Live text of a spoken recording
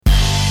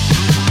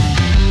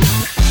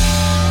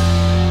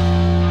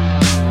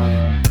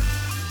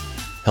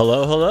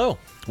Hello, hello.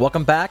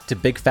 Welcome back to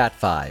Big Fat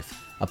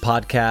 5, a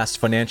podcast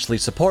financially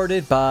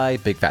supported by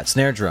Big Fat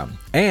Snare Drum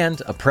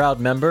and a proud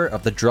member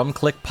of the Drum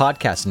Click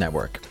Podcast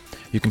Network.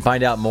 You can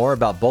find out more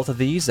about both of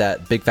these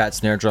at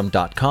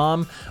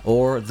bigfatsnaredrum.com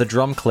or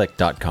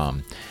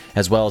thedrumclick.com,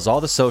 as well as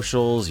all the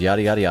socials,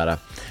 yada, yada, yada.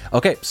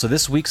 Okay, so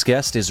this week's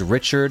guest is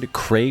Richard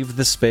Crave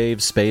the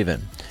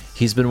Spaven.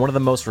 He's been one of the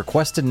most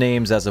requested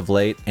names as of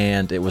late,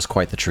 and it was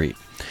quite the treat.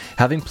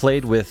 Having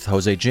played with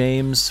Jose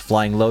James,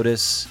 Flying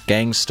Lotus,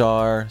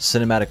 Gangstar,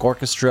 Cinematic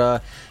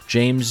Orchestra,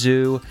 James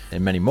Zoo,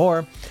 and many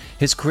more,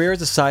 his career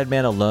as a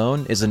sideman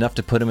alone is enough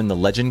to put him in the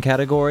legend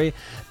category,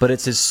 but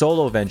it's his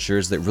solo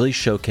ventures that really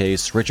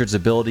showcase Richard's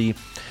ability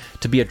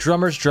to be a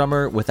drummer's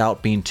drummer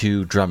without being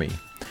too drummy.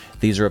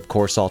 These are, of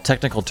course, all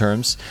technical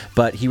terms,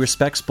 but he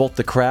respects both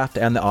the craft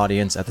and the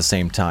audience at the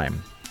same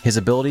time. His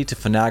ability to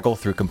finagle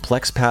through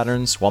complex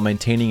patterns while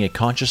maintaining a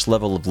conscious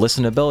level of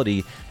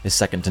listenability is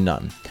second to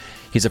none.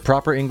 He's a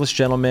proper English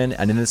gentleman,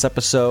 and in this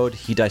episode,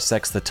 he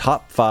dissects the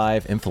top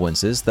 5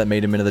 influences that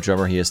made him into the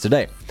drummer he is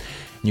today.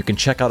 You can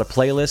check out a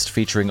playlist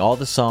featuring all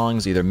the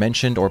songs either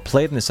mentioned or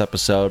played in this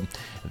episode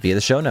via the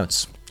show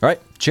notes. All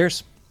right,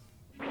 cheers.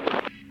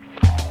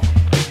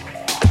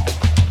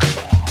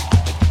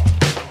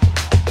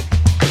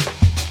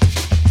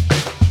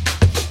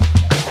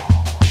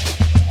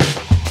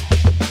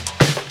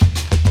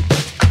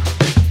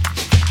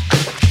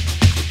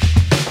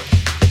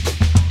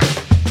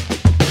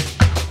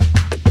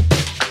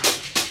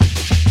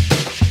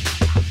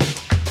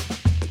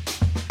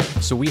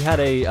 So we had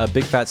a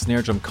Big Fat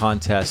Snare Drum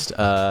contest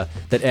that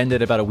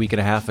ended about a week and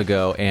a half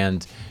ago,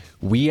 and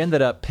we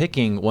ended up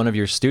picking one of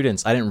your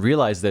students. I didn't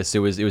realize this. It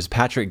was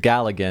Patrick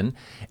Galligan,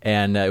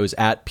 and it was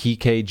at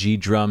PKG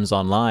Drums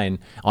online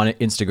on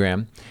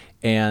Instagram,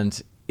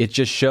 and it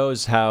just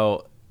shows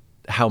how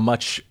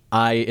much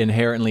I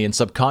inherently and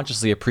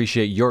subconsciously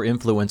appreciate your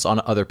influence on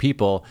other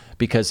people,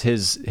 because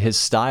his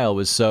style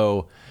was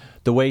so,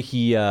 the way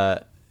he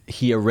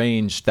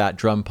arranged that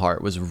drum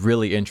part was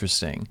really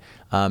interesting.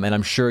 And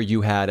I'm sure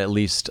you had at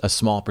least a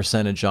small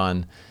percentage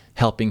on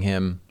helping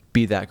him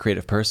be that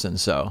creative person.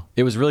 So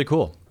it was really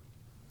cool.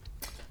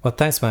 Well,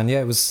 thanks, man.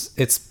 Yeah,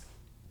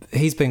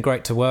 he's been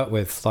great to work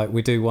with. Like,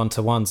 we do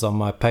one-to-ones on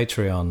my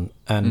Patreon,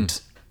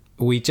 and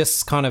we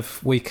just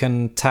we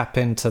can tap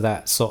into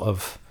that sort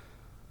of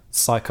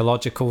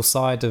psychological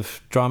side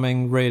of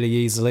drumming really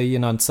easily. You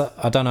know, and so,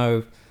 I don't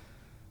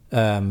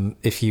know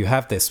if you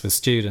have this with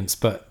students,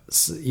 but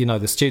you know,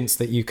 the students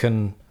that you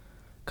can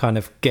kind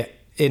of get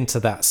into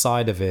that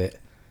side of it,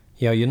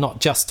 you know, you're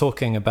not just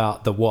talking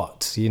about the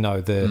what, you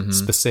know, the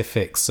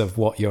specifics of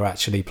what you're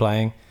actually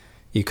playing.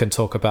 You can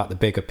talk about the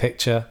bigger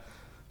picture,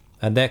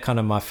 and they're kind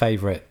of my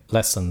favorite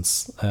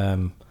lessons.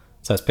 So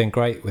it's been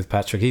great with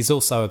Patrick. He's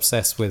also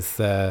obsessed with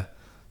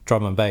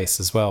drum and bass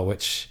as well,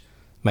 which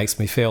makes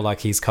me feel like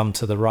he's come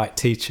to the right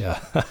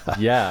teacher.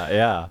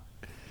 Yeah.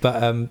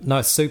 But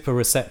no, super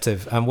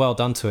receptive, and well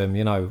done to him,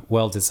 you know,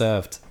 well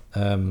deserved.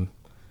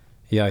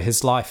 You know,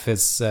 his life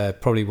is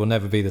probably will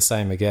never be the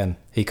same again.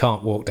 He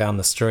can't walk down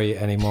the street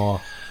anymore.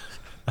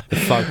 The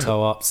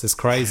photo ops is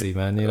crazy,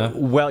 man, you know?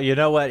 Well, you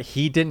know what?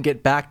 He didn't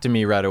get back to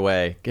me right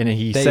away. And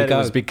he said it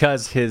was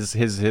because his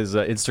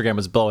Instagram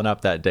was blowing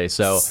up that day.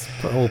 So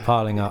it's all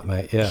piling up,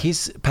 mate, yeah.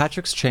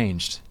 Patrick's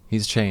changed.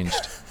 He's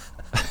changed.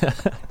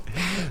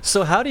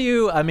 So how do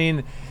you, I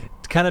mean,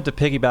 kind of to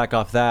piggyback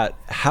off that,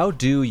 how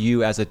do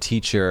you as a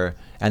teacher,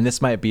 and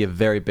this might be a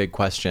very big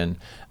question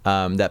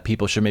that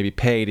people should maybe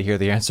pay to hear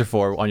the answer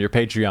for on your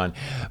Patreon,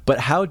 but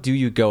how do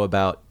you go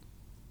about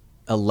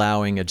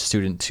allowing a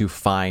student to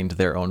find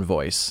their own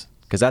voice?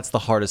 Because that's the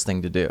hardest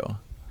thing to do.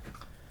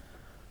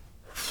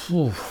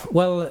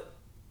 Well,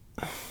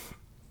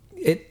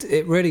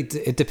 it really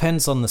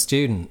depends on the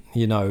student.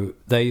 You know,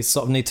 they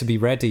sort of need to be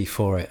ready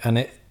for it,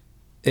 and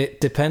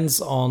it depends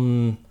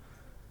on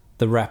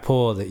the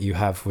rapport that you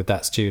have with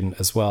that student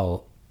as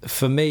well.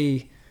 For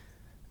me,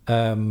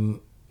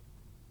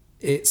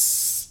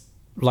 it's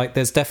like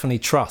there's definitely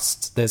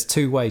trust. There's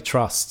two-way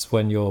trust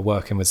when you're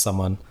working with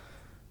someone,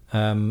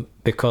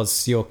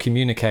 because you're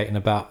communicating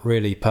about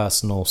really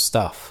personal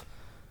stuff.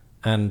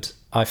 And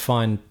I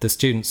find the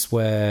students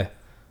where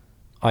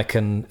I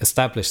can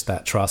establish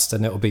that trust,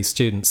 and it will be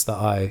students that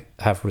I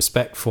have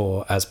respect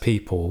for as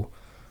people,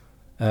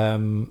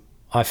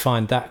 I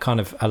find that kind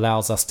of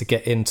allows us to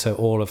get into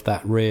all of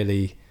that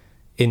really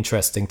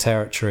interesting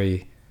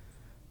territory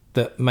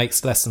that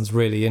makes lessons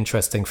really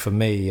interesting for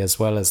me as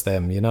well as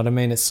them. You know what I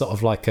mean? It's sort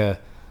of like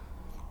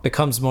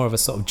becomes more of a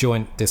sort of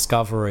joint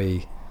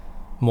discovery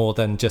more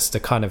than just a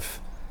kind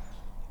of,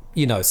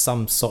 you know,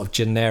 some sort of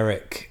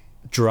generic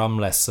drum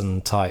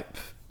lesson type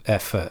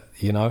effort,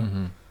 you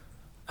know?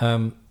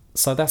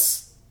 So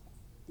that's,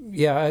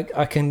 yeah,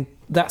 I can,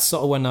 that's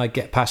sort of when I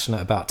get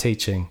passionate about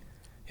teaching,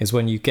 is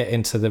when you get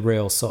into the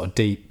real sort of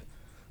deep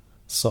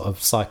sort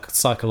of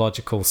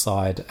psychological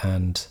side,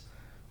 and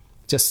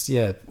just,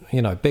 yeah,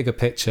 you know, bigger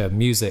picture,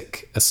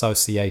 music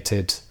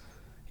associated,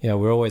 you know,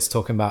 we're always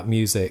talking about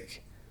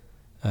music,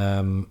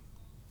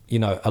 you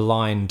know,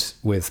 aligned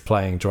with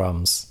playing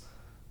drums.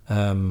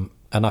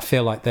 I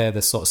feel like they're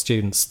the sort of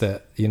students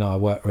that, I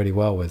work really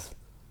well with.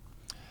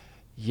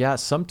 Yeah,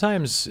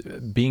 sometimes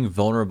being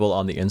vulnerable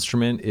on the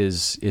instrument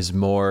is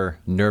more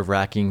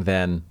nerve-wracking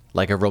than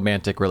like a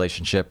romantic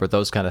relationship or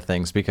those kind of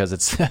things, because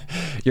it's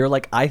you're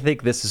like, I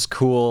think this is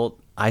cool,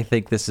 I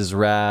think this is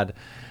rad,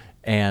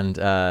 and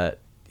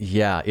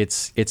yeah,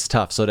 it's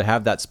tough. So to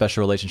have that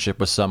special relationship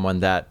with someone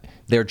that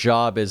their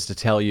job is to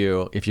tell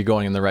you if you're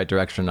going in the right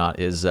direction or not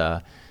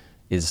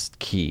is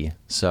key.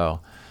 So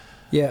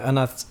yeah,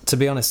 and to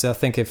be honest, I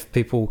think if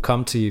people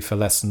come to you for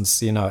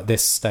lessons, at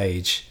this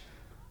stage,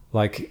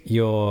 like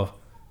you're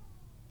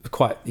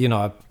quite,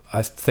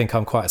 I think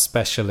I'm quite a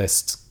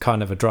specialist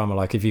kind of a drummer.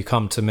 Like if you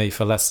come to me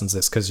for lessons,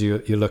 it's because you're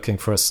looking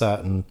for a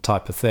certain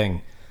type of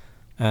thing.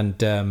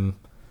 And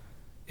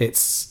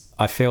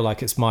I feel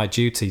like it's my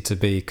duty to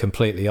be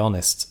completely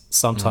honest.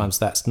 Sometimes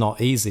that's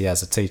not easy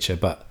as a teacher,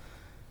 but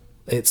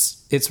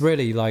it's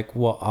really like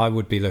what I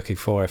would be looking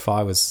for if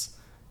I was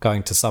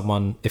going to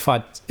someone, if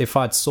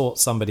I'd sought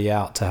somebody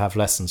out to have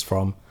lessons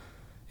from.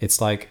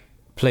 It's like,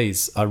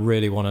 please, I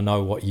really want to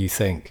know what you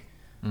think.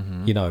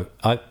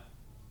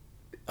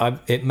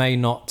 It may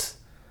not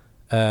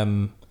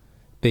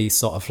be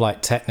sort of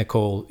like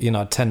technical,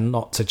 I tend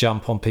not to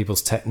jump on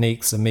people's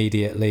techniques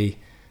immediately.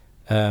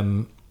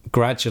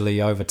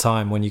 Gradually over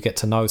time, when you get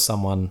to know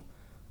someone,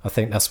 I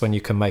think that's when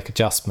you can make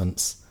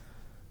adjustments.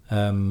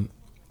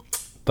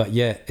 But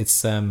yeah,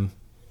 it's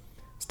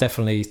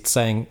definitely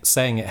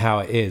saying it how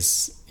it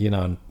is,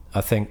 and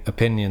I think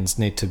opinions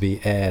need to be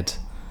aired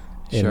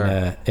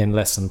in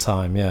lesson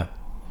time. Yeah.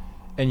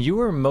 And you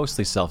were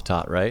mostly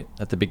self-taught, right,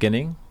 at the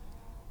beginning?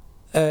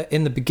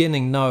 In the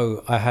beginning,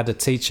 no. I had a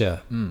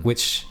teacher,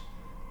 which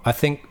I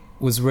think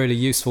was really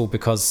useful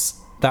because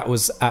that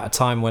was at a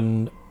time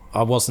when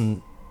I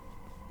wasn't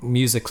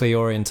musically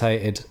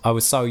orientated. I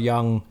was so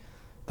young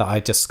that I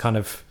just kind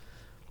of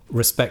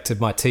respected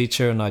my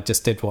teacher and I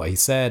just did what he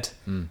said.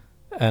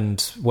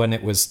 And when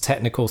it was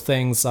technical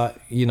things,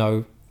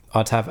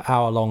 I'd have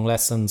hour-long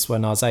lessons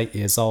when I was 8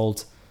 years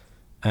old,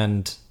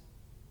 and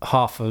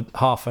half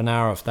an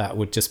hour of that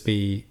would just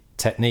be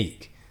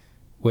technique,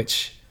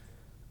 which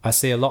I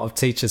see a lot of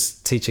teachers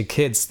teaching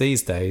kids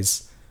these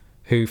days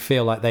who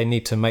feel like they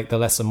need to make the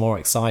lesson more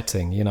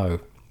exciting,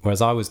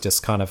 whereas I was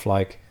just kind of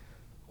like,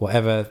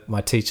 whatever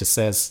my teacher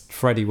says,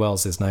 Freddie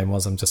Wells his name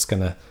was, I'm just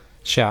going to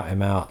shout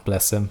him out,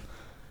 bless him.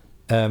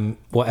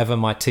 Whatever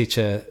my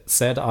teacher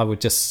said, I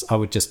would just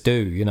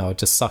do, I'd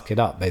just suck it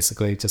up,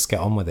 basically, just get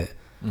on with it.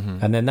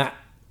 And then that,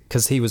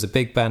 because he was a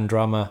big band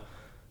drummer,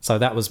 so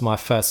that was my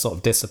first sort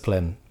of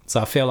discipline.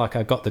 So I feel like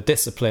I got the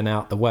discipline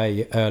out the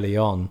way early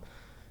on.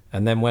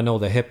 And then when all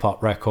the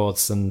hip-hop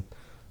records and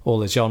all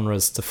the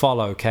genres to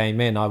follow came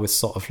in, I was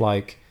sort of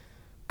like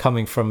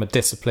coming from a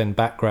disciplined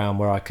background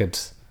where I could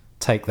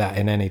take that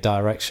in any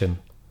direction.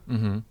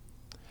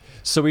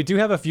 So we do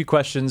have a few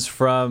questions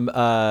from some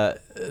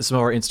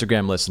of our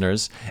Instagram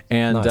listeners.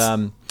 And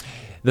nice.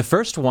 The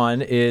first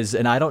one is,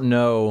 and I don't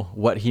know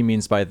what he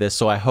means by this,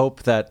 so I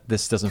hope that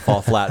this doesn't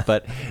fall flat,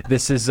 but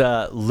this is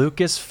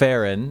Lucas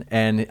Farron,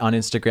 and on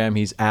Instagram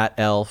he's at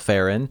L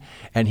Farron,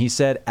 and he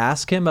said,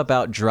 ask him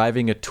about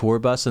driving a tour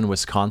bus in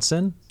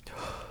Wisconsin.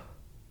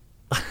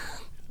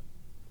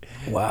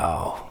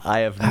 Wow.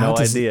 I have no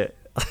idea.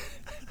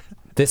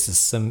 This is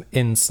some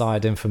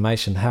inside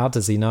information. How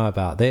does he know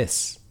about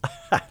this?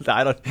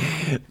 I don't.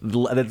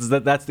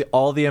 That's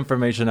all the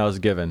information I was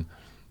given.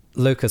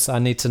 Lucas, I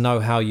need to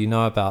know how you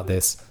know about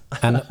this.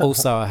 And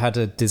also, I had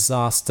a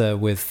disaster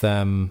with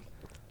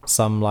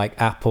some like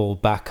Apple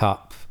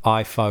backup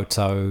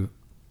iPhoto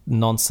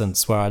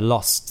nonsense where I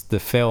lost the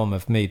film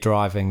of me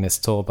driving this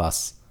tour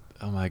bus.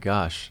 Oh my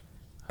gosh!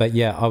 But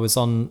yeah, I was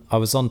on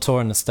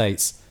tour in the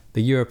States.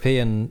 The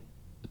European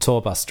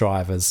tour bus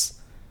drivers,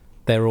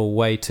 they're all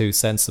way too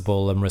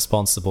sensible and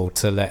responsible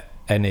to let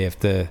any of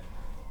the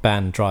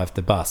band drive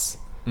the bus.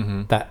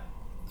 That,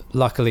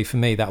 luckily for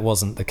me, that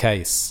wasn't the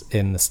case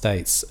in the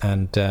States,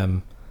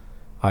 and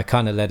I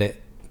kind of let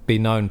it be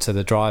known to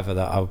the driver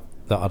that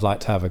I'd like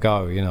to have a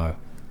go,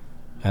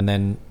 And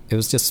then it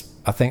was just,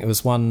 I think it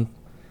was one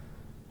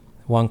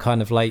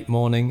kind of late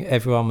morning.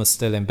 Everyone was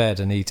still in bed,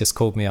 and he just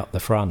called me up the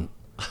front.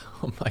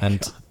 Oh my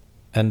God!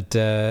 And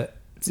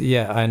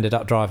yeah, I ended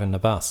up driving the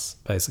bus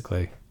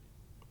basically.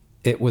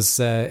 It was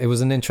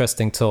an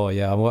interesting tour.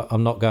 Yeah,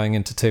 I'm not going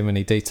into too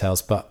many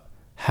details, but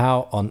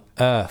how on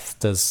earth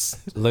does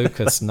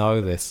Lucas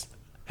know this?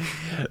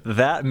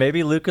 That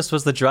maybe Lucas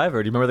was the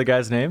driver. Do you remember the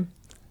guy's name?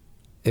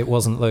 It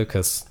wasn't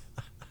Lucas.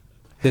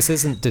 This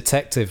isn't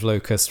Detective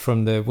Lucas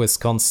from the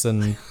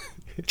Wisconsin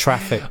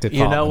Traffic Department.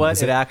 You know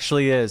what? It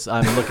actually is.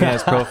 I'm looking at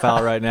his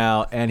profile right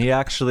now, and he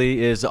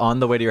actually is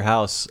on the way to your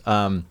house.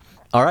 All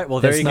right.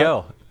 Well, there you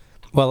go.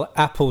 Well,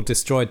 Apple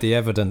destroyed the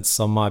evidence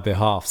on my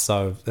behalf,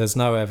 so there's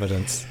no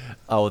evidence.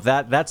 Oh,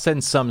 that's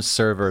in some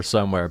server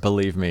somewhere,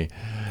 believe me.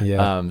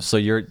 Yeah. So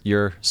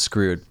you're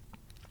screwed.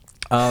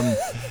 All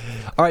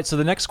right, so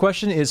the next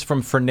question is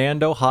from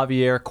Fernando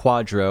Javier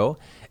Cuadro,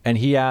 and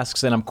he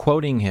asks, and I'm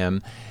quoting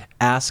him,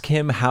 ask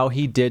him how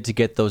he did to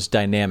get those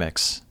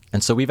dynamics.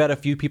 And so we've had a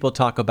few people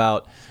talk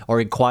about or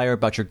inquire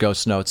about your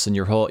ghost notes and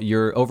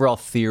your overall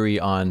theory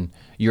on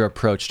your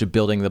approach to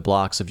building the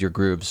blocks of your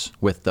grooves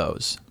with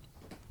those.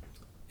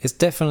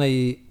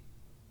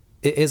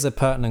 It is a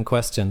pertinent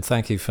question.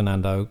 Thank you,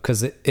 Fernando,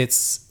 because it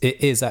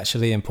is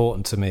actually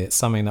important to me. It's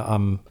something that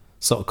I'm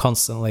sort of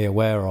constantly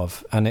aware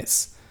of, and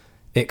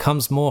it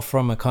comes more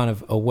from a kind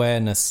of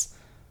awareness,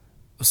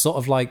 sort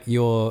of like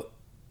you're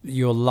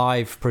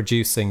live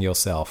producing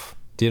yourself.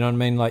 Do you know what I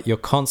mean? Like you're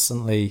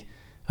constantly,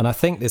 and I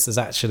think this is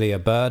actually a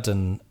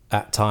burden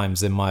at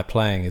times in my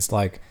playing. It's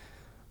like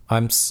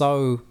I'm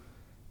so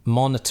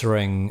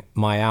monitoring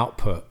my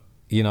output,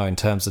 in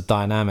terms of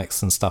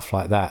dynamics and stuff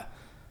like that,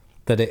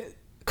 that it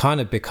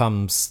kind of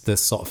becomes this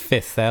sort of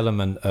fifth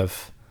element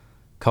of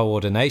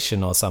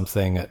coordination or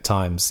something at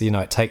times.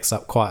 It takes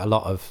up quite a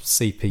lot of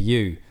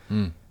CPU.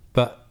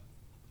 But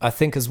I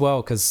think as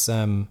well, because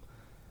I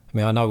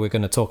know we're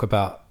going to talk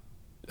about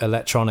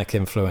electronic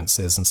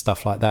influences and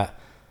stuff like that.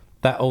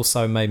 That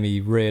also made me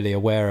really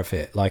aware of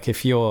it. Like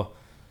if you're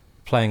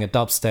playing a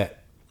dubstep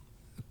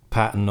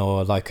pattern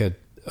or like a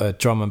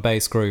drum and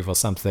bass groove or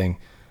something,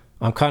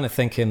 I'm kind of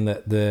thinking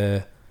that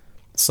the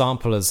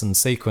samplers and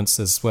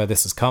sequences where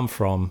this has come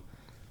from,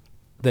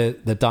 the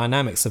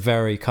dynamics are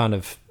very kind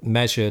of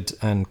measured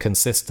and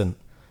consistent.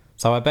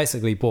 So I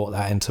basically brought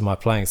that into my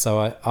playing.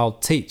 So I'll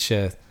teach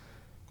a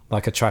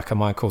track of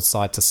mine called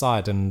Side to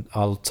Side, and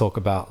I'll talk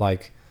about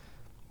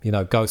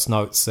ghost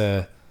notes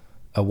are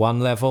one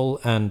level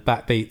and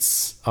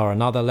backbeats are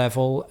another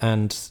level,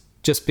 and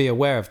just be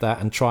aware of that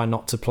and try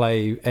not to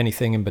play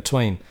anything in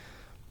between.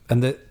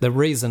 And the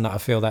reason that I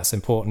feel that's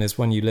important is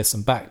when you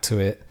listen back to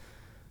it,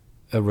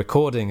 a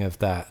recording of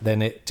that,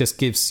 then it just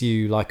gives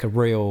you like a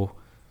real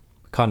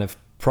kind of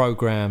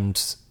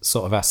programmed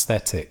sort of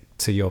aesthetic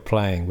to your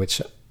playing,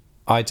 which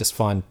I just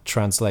find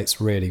translates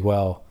really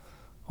well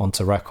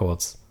onto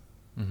records.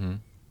 Mm-hmm.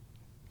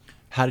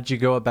 How did you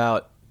go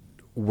about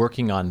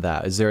working on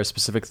that? Is there a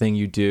specific thing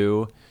you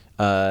do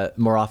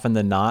more often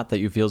than not that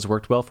you feel has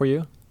worked well for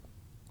you?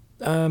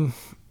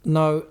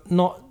 No,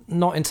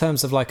 not in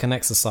terms of like an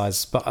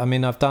exercise, but I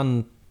mean,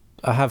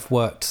 I have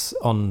worked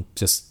on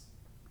just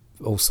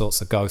all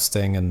sorts of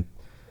ghosting and,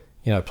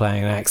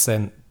 playing an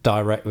accent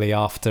directly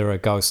after a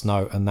ghost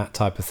note and that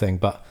type of thing.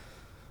 But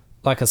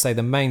like I say,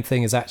 the main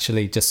thing is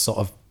actually just sort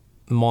of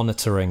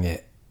monitoring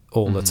it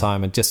all the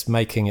time and just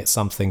making it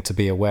something to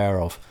be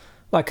aware of.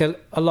 Like a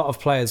lot of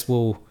players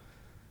will,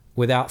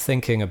 without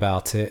thinking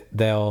about it,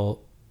 the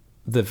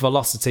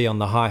velocity on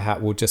the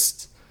hi-hat will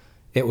just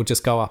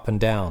go up and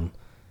down.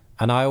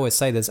 And I always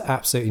say there's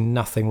absolutely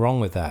nothing wrong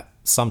with that.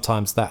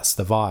 Sometimes that's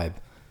the vibe,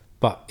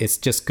 but it's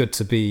just good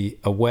to be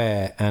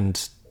aware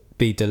and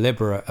be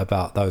deliberate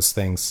about those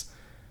things.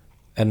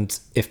 And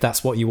if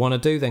that's what you want to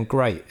do, then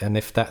great. And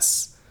if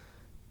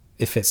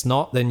it's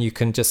not, then you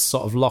can just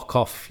sort of lock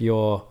off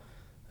your,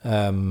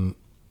 it's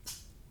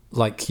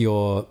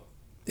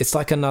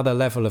like another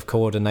level of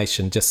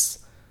coordination. Just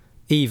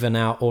even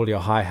out all your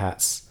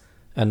hi-hats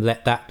and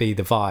let that be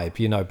the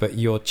vibe, but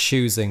you're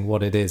choosing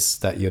what it is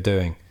that you're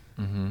doing.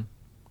 Mm-hmm.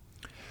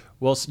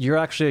 Well, you're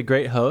actually a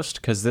great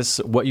host, because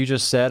what you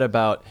just said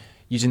about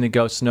using the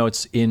ghost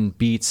notes in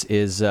beats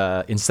is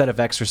instead of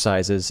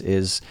exercises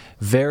is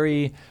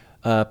very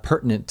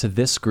pertinent to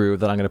this groove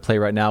that I'm going to play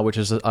right now, which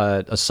is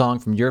a song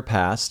from your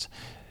past.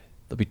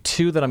 There'll be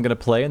two that I'm going to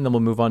play, and then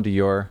we'll move on to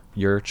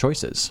your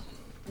choices.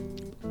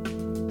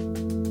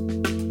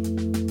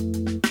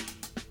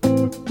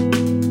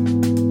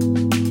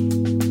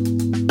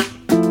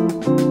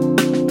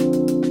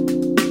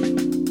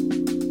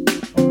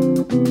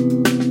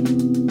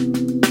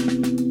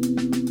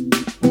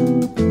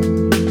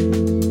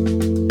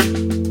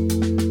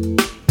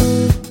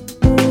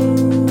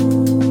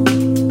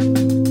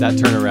 That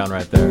turnaround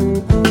right there.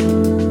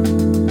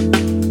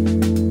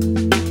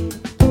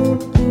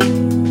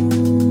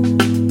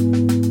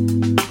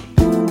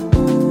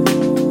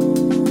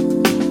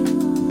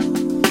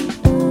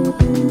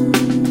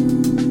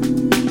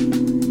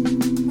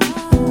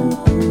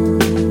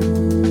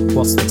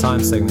 What's the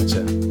time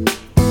signature?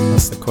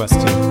 That's the question.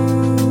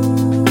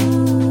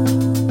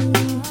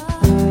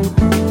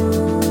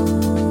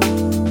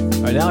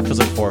 All right, now it feels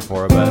like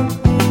 4/4,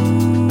 but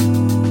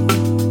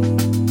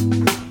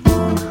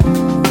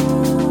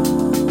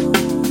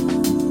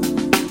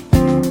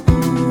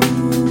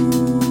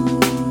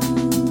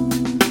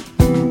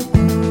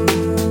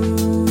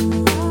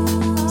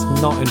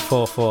not in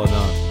 4/4,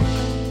 no.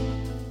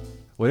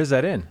 What is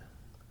that in?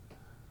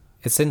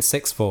 It's in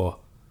 6/4.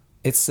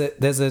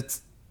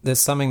 There's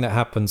something that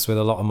happens with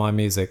a lot of my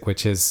music,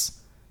 which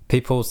is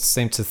people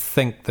seem to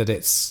think that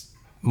it's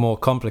more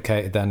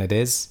complicated than it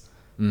is.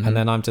 Mm-hmm. And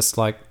then I'm just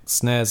like,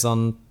 snares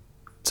on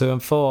 2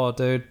 and 4,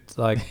 dude.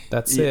 Like,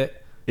 that's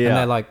it. Yeah. And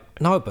they're like,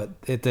 no, but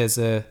it's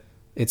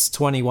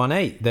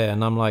 21/8 there.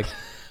 And I'm like,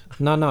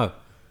 no.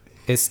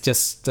 It's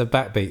just a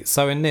backbeat.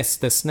 So in this,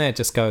 the snare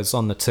just goes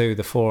on the 2,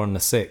 the 4, and the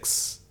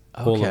 6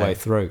 all the way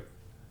through.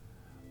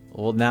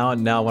 Well, now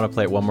I want to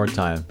play it one more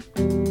time.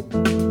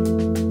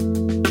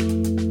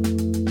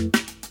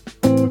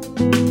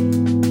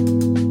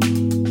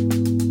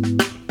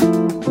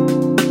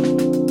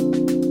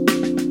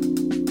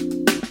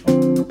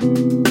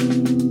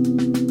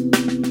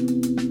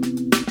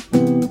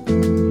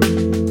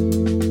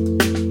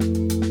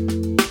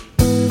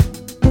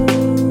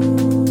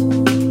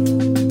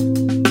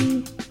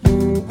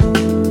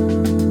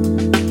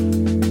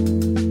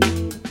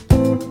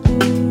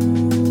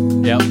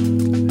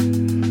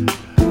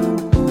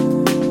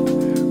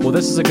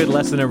 a good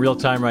lesson in real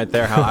time right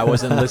there. How I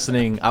wasn't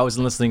listening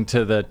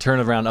to the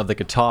turnaround of the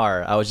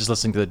guitar. I was just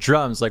listening to the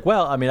drums. Like,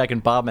 well, I mean, I can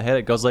bob my head.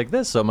 It goes like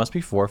this, so it must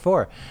be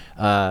 4/4.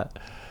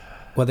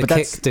 Well, the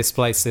kick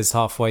displaces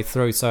halfway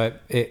through, so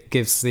it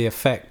gives the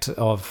effect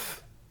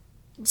of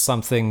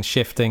something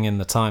shifting in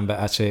the time, but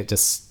actually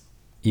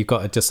you've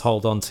got to just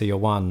hold on to your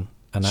one,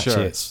 and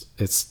actually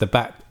it's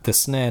the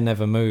snare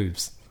never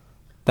moves.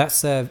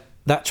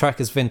 That track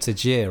is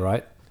Vintage Year,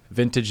 right?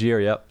 Vintage Year,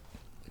 yep.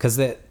 Because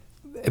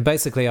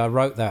basically I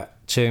wrote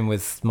that tune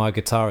with my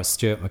guitarist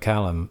Stuart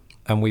McCallum,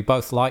 and we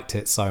both liked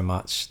it so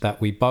much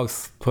that we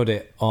both put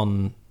it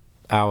on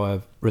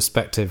our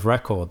respective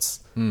records.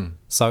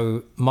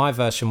 So my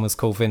version was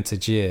called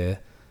Vintage Year,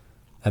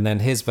 and then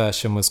his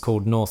version was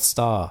called North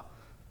Star.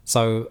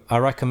 So I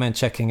recommend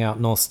checking out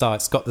North Star.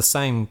 It's got the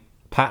same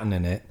pattern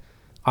in it.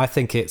 I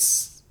think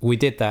we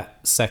did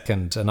that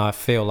second, and I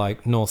feel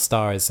like North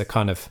Star is a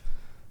kind of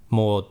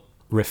more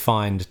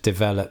refined,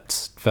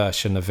 developed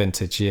version of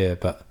Vintage Year.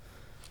 But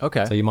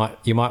okay, so you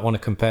might want to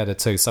compare the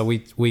two. So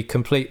we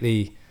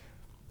completely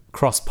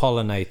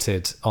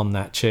cross-pollinated on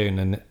that tune,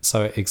 and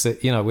so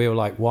we were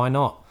like, why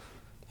not?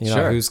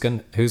 Sure. Who's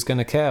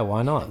gonna care?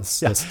 Why not?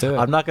 Let's do it.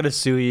 I'm not gonna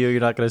sue you. You're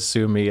not gonna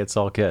sue me. It's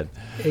all good.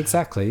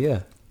 Exactly.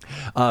 Yeah.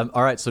 All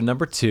right. So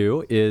number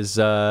 2 is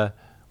I'll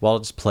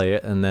just play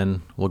it and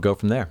then we'll go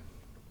from there.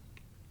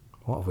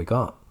 What have we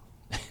got?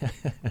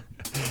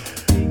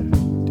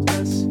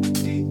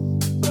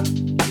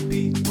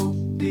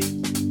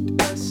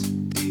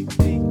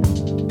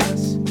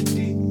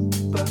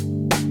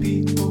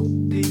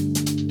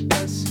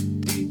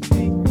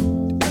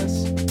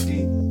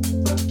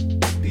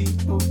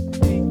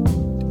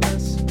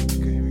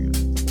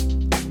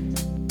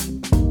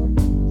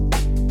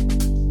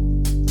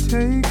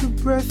 Take a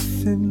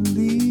breath and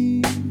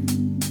leave.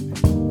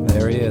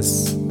 There he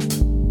is.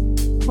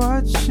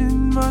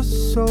 Watching my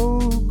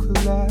soul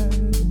collide,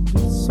 and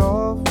it's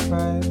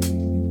alright.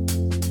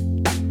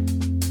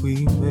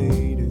 We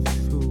made it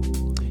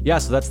through. Yeah,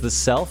 so that's The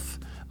Self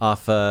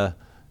off,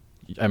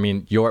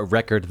 your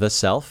record, The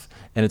Self,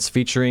 and it's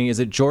featuring, is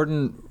it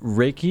Jordan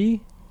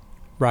Rakai?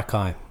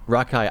 Rakai.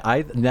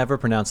 I never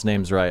pronounce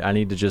names right. I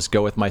need to just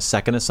go with my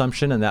second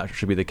assumption, and that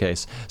should be the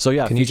case. So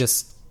yeah,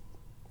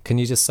 Can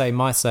you just say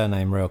my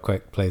surname real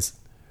quick, please?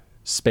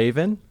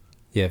 Spaven?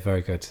 Yeah,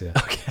 very good. Yeah.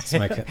 Okay. Let's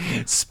make it.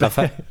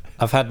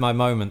 I've had my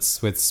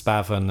moments with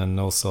Spaven and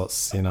all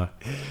sorts, Well,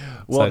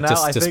 so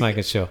now just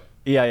making sure.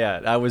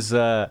 Yeah. I was.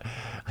 I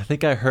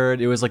think I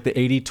heard it was like the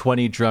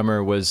 80/20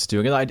 drummer was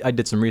doing it. I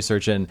did some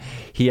research, and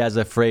he has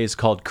a phrase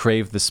called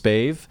 "crave the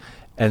spave."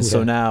 And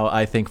so now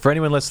I think for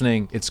anyone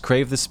listening, it's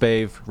crave the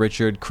spave,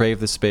 Richard, crave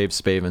the spave,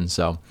 Spaven.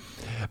 So,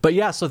 but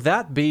yeah, so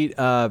that beat.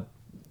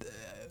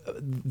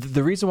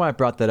 The reason why I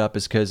brought that up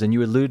is because, and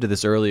you alluded to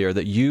this earlier,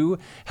 that you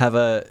have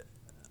a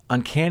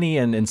uncanny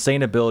and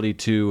insane ability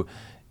to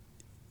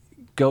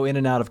go in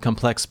and out of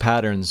complex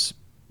patterns,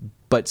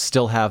 but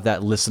still have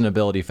that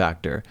listenability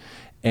factor.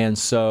 And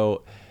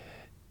so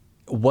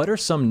what are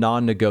some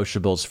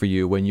non-negotiables for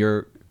you when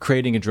you're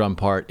creating a drum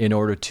part in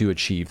order to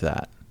achieve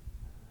that?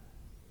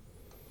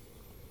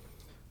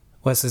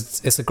 Well,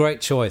 it's a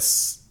great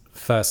choice,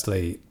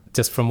 firstly,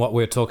 just from what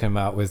we were talking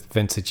about with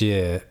Vintage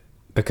Year,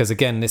 because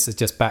again, this is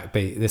just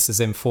backbeat. This is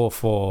in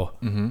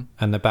 4/4,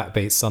 and the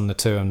backbeat's on the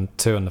 2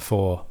 and the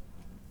 4.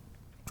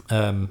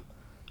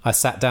 I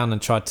sat down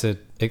and tried to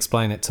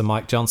explain it to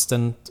Mike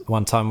Johnston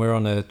one time. We were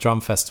on a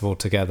drum festival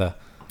together,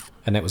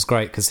 and it was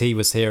great because he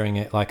was hearing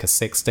it like a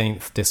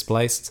 16th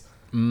displaced,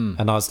 and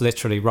I was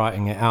literally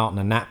writing it out on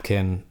a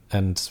napkin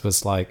and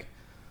was like,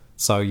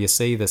 so you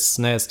see the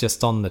snare's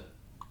just on the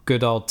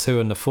good old 2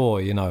 and the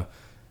 4,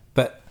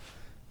 but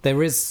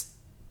there is,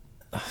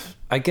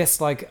 I guess,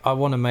 like I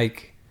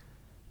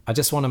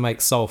just want to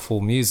make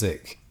soulful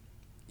music.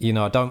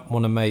 I don't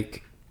want to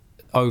make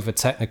over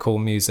technical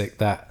music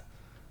that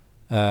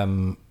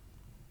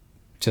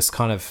just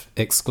kind of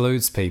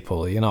excludes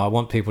people. I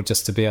want people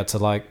just to be able to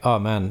like, oh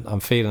man, I'm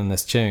feeling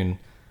this tune.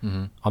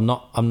 I'm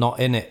not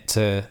in it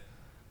to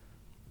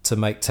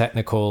make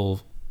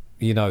technical,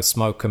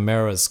 smoke and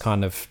mirrors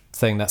kind of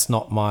thing. That's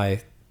not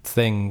my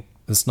thing.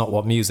 That's not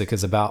what music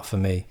is about for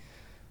me.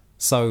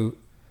 So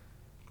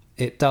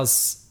it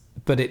does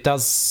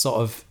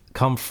sort of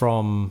come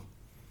from,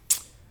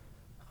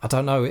 I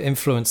don't know,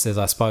 influences,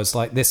 I suppose.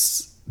 Like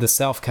this, The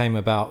Self came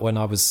about when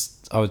I was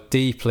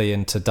deeply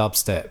into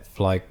dubstep,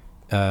 like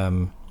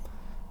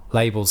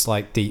labels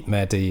like Deep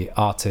Medi,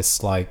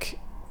 artists like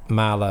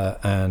Mala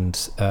and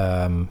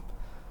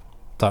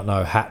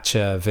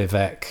Hatcher,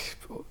 Vivek,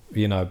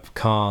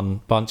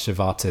 Khan, bunch of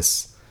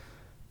artists.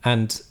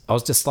 And I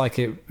was just like,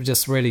 it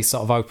just really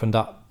sort of opened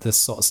up this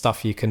sort of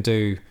stuff you can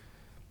do,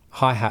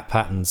 hi-hat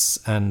patterns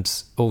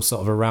and all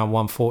sort of around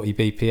 140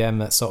 BPM.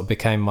 That sort of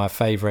became my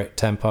favorite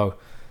tempo.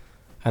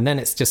 And then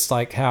it's just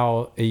like,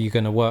 how are you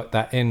going to work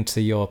that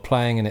into your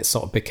playing? And it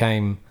sort of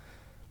became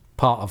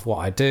part of what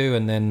I do.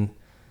 And then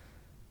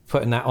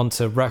putting that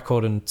onto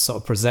record and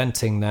sort of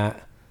presenting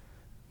that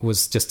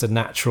was just a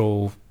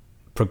natural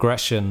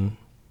progression.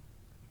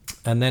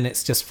 And then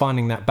it's just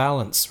finding that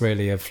balance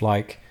really of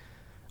like,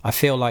 I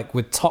feel like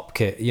with top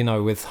kit, you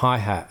know, with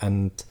hi-hat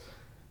and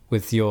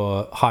with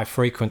your high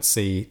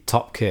frequency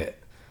top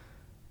kit,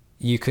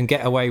 you can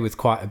get away with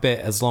quite a bit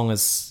as long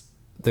as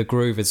the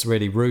groove is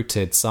really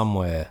rooted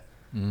somewhere.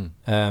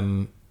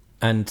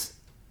 And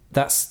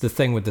that's the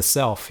thing with the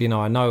self, you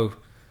know, I know,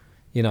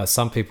 you know,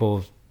 some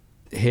people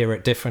hear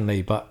it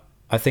differently, but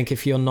I think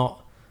if you're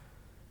not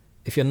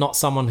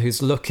someone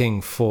who's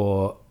looking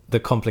for the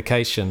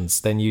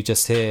complications, then you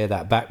just hear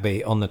that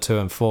backbeat on the 2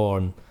 and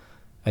 4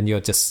 and you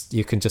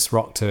can just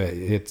rock to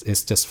it.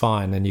 It's just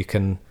fine. And you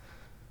can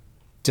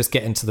just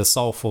get into the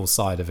soulful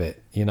side of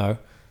it, you know.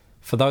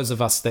 For those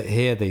of us that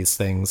hear these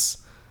things,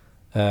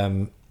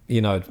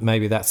 you know,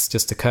 maybe that's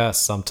just a curse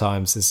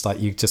sometimes. It's like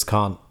you just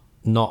can't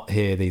not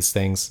hear these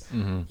things.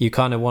 You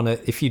kind of want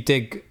to, if you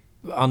dig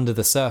under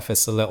the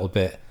surface a little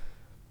bit,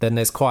 then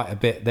there's quite a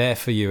bit there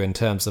for you in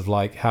terms of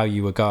like how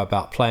you would go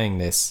about playing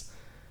this,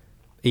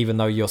 even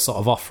though you're sort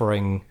of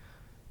offering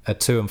a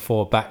 2 and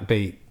 4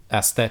 backbeat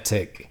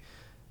aesthetic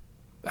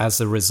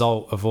as a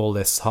result of all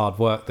this hard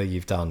work that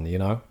you've done, you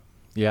know?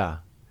 Yeah.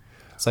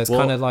 So it's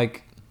kind of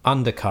like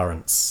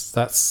undercurrents.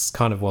 That's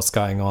kind of what's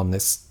going on.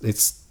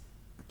 It's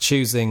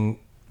choosing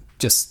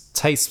just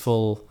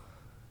tasteful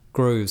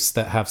grooves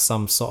that have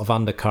some sort of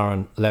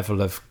undercurrent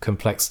level of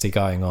complexity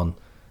going on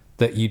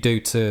that you do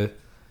to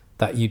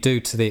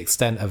the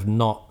extent of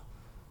not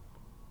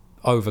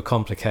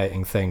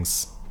overcomplicating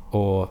things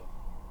or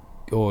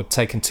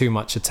taking too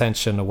much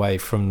attention away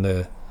from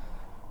the,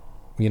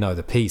 you know,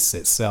 the piece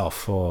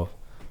itself, or,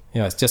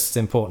 you know, it's just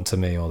important to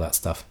me, all that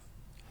stuff.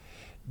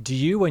 Do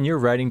you, when you're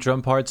writing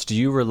drum parts, do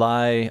you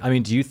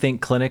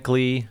think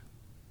clinically,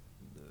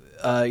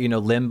 you know,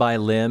 limb by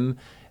limb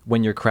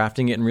when you're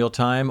crafting it in real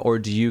time, or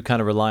do you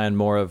kind of rely on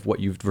more of what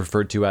you've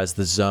referred to as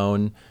the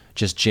zone,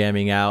 just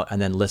jamming out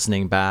and then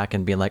listening back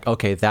and being like,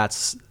 okay,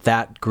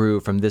 that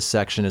groove from this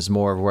section is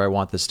more of where I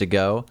want this to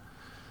go?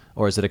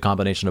 Or is it a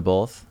combination of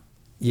both?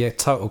 Yeah,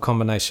 total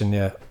combination,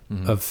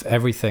 of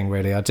everything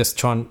really. I just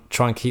try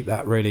and keep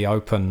that really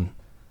open,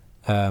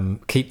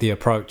 keep the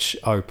approach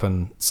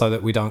open so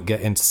that we don't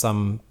get into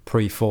some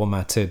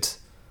pre-formatted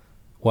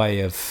way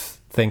of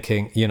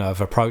thinking, you know, of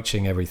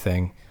approaching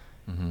everything.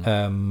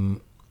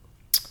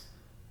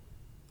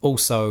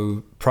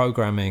 Also,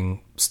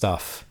 programming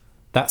stuff,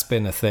 that's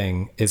been a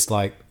thing. It's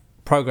like,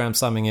 program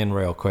something in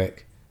real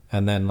quick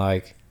and then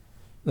like,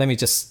 let me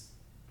just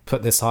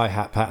put this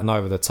hi-hat pattern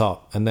over the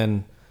top, and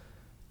then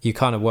you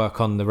kind of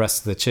work on the rest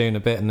of the tune a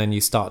bit, and then you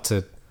start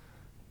to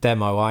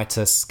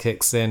demo-itis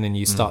kicks in and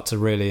you start to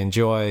really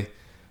enjoy,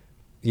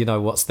 you know,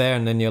 what's there.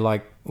 And then you're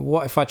like,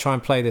 what if I try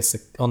and play this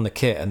on the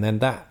kit? And then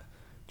that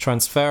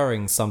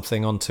transferring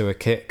something onto a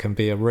kit can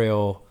be a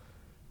real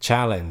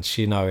challenge,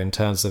 you know, in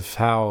terms of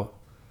how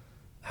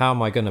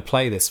am I going to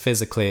play this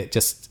physically?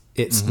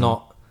 It's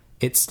not,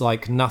 it's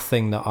like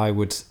nothing that I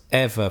would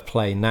ever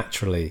play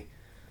naturally.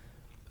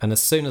 And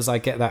as soon as I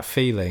get that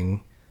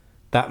feeling,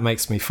 that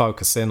makes me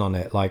focus in on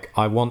it. Like,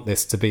 I want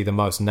this to be the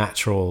most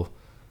natural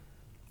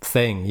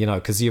thing, you know,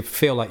 because you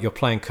feel like you're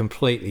playing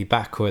completely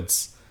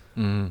backwards,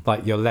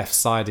 like your left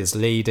side is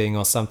leading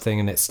or something,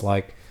 and it's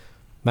like,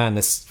 man,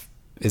 this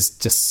is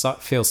just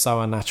feels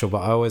so unnatural.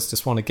 But I always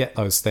just want to get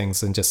those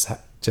things and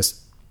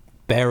just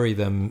bury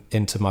them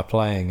into my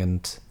playing.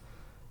 And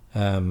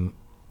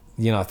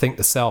you know, I think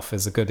the Self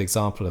is a good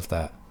example of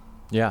that.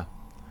 Yeah,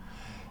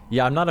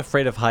 I'm not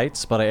afraid of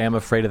heights, but I am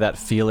afraid of that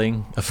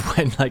feeling of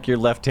when like your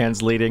left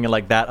hand's leading and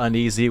like that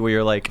uneasy where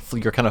you're like,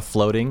 you're kind of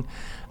floating.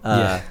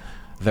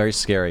 Very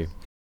scary.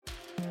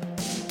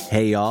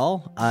 Hey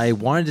y'all, I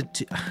wanted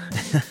to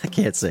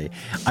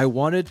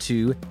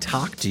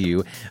talk to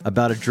you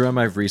about a drum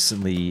I've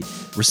recently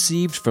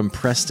received from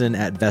Preston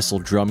at Vessel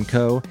Drum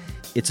Co.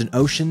 It's an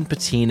ocean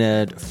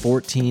patinaed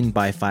 14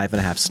 by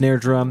 5.5 snare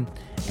drum,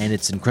 and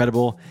it's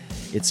incredible.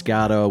 It's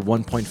got a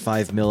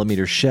 1.5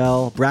 millimeter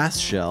shell, brass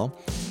shell,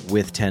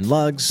 with 10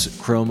 lugs,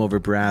 chrome over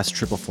brass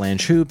triple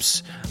flange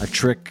hoops, a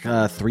trick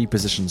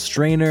 3-position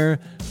strainer,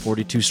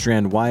 42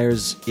 strand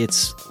wires.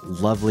 It's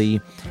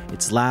lovely,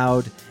 it's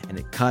loud, and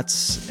it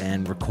cuts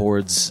and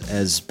records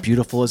as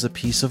beautiful as a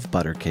piece of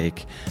butter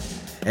cake.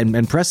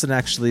 And Preston,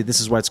 actually, this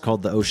is why it's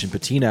called the ocean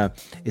patina,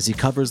 is he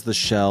covers the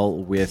shell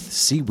with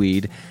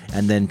seaweed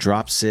and then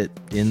drops it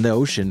in the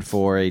ocean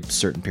for a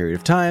certain period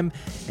of time,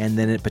 and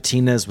then it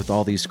patinas with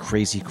all these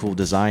crazy cool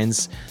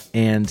designs.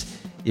 And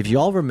if you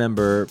all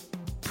remember,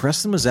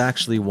 Preston was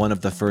actually one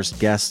of the first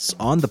guests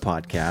on the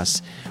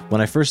podcast.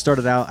 When I first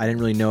started out, I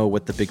didn't really know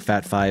what the Big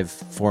Fat 5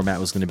 format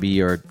was going to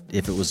be, or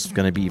if it was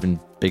going to be even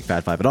Big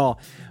Fat 5 at all.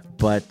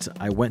 But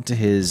I went to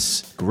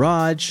his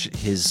garage,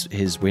 his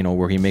you know,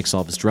 where he makes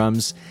all of his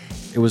drums.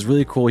 It was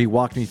really cool. He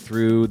walked me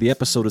through. The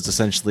episode is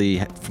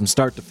essentially from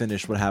start to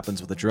finish what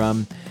happens with a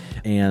drum,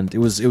 and it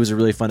was a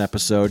really fun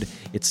episode.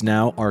 It's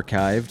now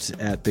archived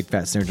at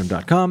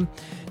bigfatsnaredrum.com,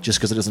 just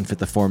because it doesn't fit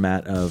the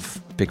format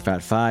of Big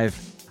Fat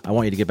 5. I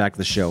want you to get back to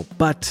the show,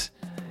 but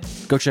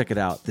go check it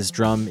out. This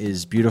drum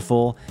is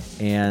beautiful,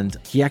 and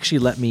he actually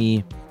let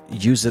me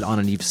use it on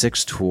an Eve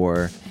 6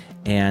 tour.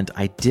 and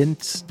I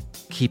didn't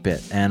keep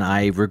it, and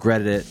I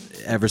regretted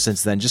it ever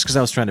since then, just because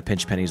I was trying to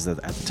pinch pennies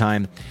at the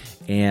time,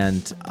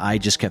 and I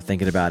just kept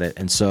thinking about it.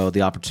 And so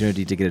the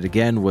opportunity to get it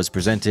again was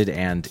presented,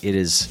 and it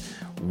is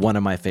one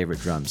of my favorite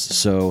drums.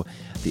 So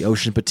the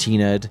Ocean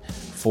Patinaed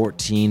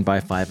 14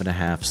 by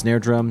 5.5 snare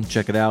drum.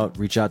 Check it out.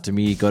 Reach out to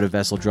me. Go to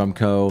Vessel Drum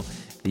Co.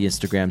 The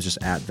Instagram's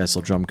just at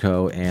Vessel Drum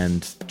Co.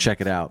 and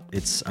check it out.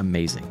 It's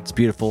amazing. It's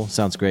beautiful.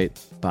 Sounds great.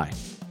 Bye.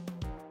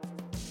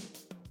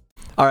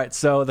 All right,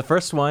 so the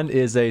first one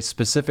is a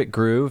specific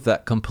groove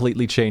that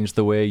completely changed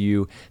the way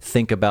you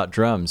think about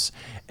drums.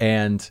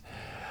 And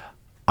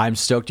I'm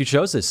stoked you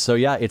chose this. So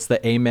yeah, it's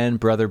the Amen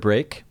Brother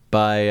Break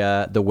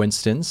by the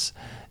Winstons.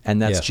 And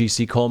that's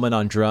G.C. Coleman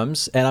on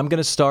drums. And I'm going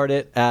to start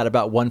it at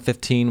about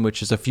 1:15,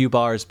 which is a few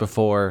bars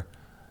before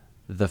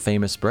the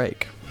famous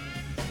break.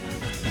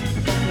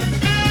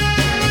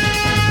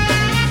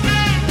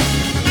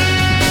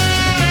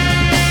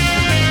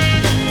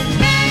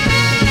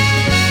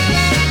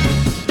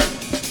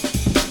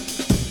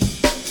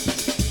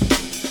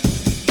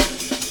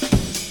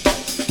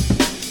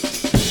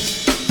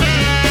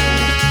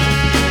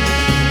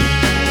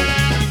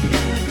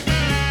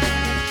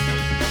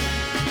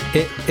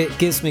 It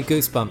gives me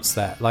goosebumps.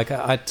 That like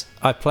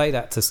I play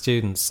that to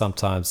students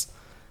sometimes,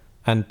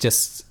 and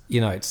just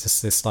it's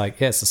just this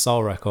like it's a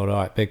soul record, all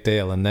right, big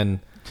deal, and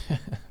then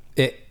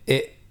it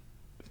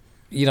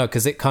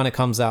because it kind of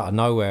comes out of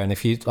nowhere, and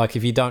if you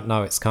don't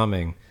know it's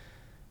coming,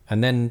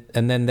 and then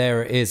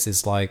there it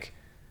is like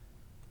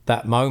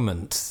that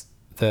moment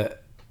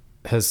that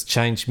has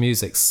changed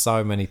music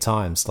so many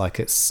times. Like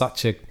it's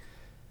such a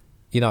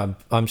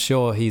I'm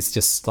sure he's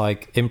just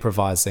like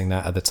improvising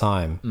that at the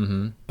time.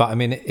 Mm-hmm. But I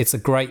mean, it's a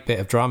great bit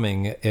of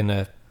drumming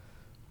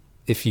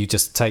if you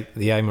just take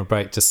the Amen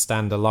Break just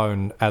stand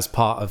alone as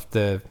part of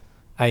the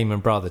Amen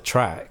Brother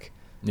track.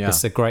 Yeah.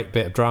 It's a great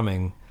bit of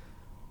drumming.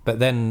 But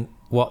then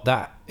what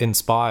that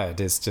inspired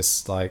is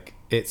just like,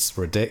 it's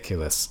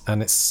ridiculous.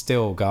 And it's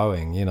still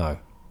going,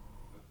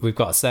 We've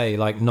got to say,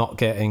 like, not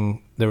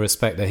getting the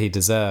respect that he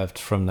deserved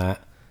from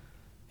that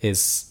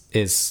is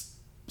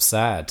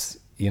sad.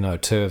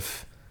 To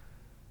have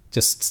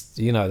just,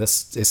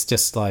 it's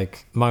just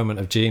like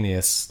moment of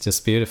genius,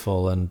 just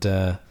beautiful. And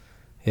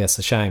it's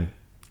a shame.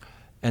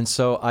 And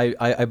so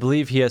I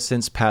believe he has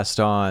since passed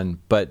on,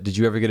 but did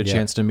you ever get a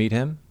chance to meet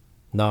him?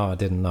 No, I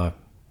didn't know.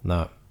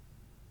 No.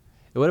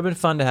 It would have been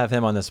fun to have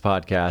him on this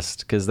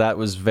podcast because that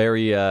was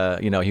very,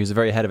 he was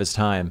very ahead of his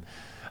time.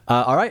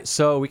 All right,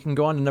 so we can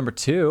go on to number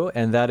 2,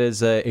 and that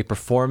is a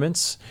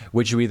performance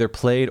which you either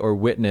played or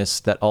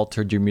witnessed that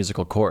altered your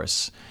musical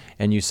course.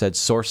 And you said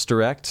Source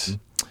Direct,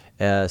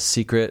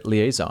 Secret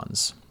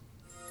Liaisons.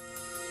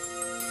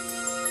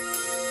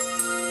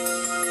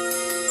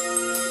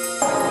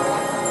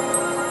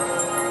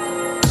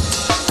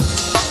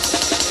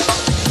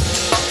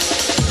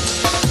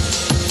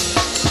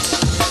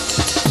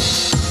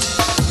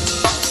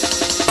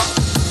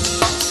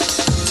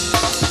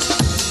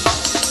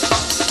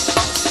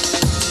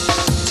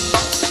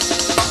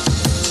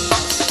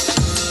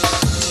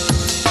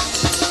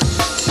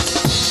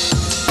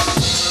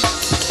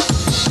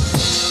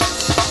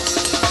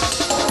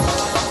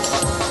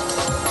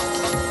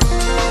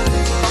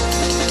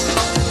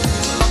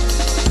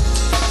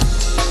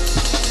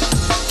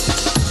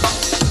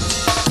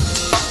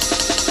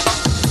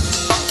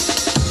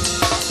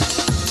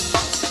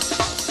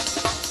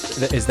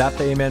 Is that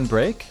the Amen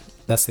Break?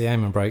 That's the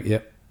Amen Break,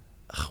 yep.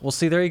 Well,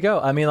 see, there you go.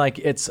 I mean, like,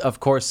 it's, of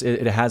course,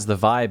 it has the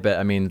vibe, but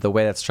I mean, the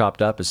way that's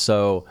chopped up is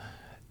so,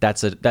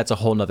 that's a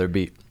whole nother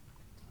beat.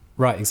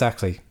 Right,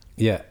 exactly.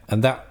 Yeah.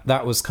 And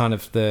that was kind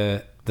of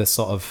the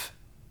sort of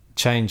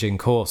change in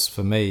course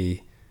for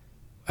me.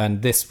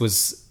 And this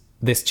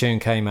tune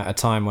came at a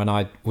time when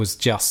it was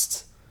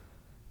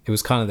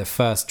kind of the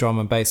first drum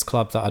and bass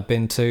club that I'd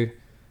been to.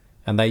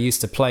 And they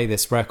used to play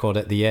this record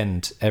at the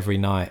end every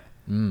night.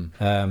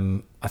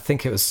 I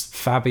think it was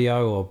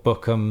Fabio or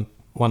Bookham,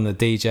 one of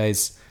the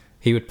DJs.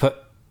 He would put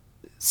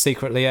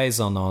Secret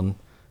Liaison on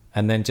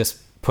and then just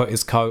put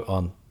his coat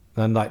on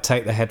and like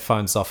take the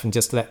headphones off and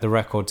just let the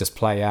record just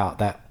play out.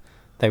 That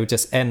they would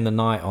just end the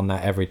night on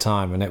that every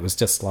time, and it was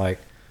just like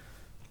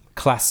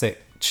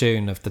classic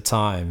tune of the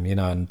time,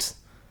 and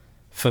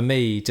for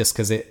me, just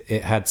because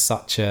it had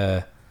such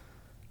an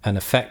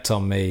effect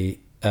on me,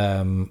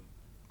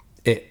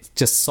 it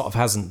just sort of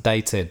hasn't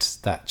dated,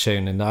 that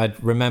tune. And I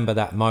remember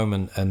that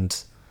moment,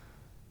 and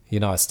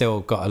I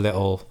still got a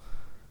little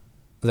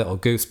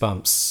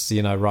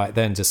goosebumps, right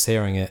then, just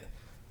hearing it.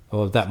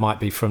 Or that might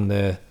be from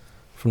the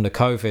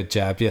COVID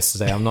jab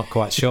yesterday. I'm not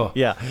quite sure.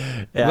 yeah,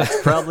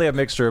 it's probably a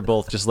mixture of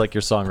both, just like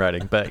your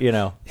songwriting. But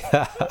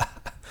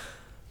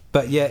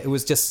But yeah, it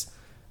was just,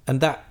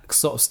 and that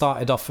sort of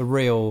started off a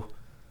real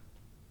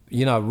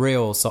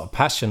sort of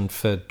passion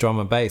for drum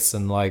and bass,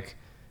 and like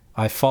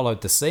I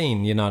followed the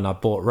scene, and I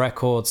bought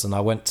records and I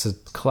went to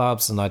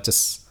clubs, and I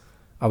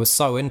was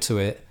so into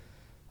it.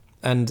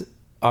 And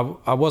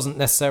I wasn't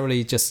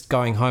necessarily just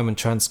going home and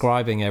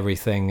transcribing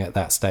everything at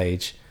that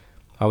stage.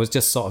 I was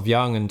just sort of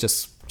young and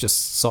just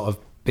sort of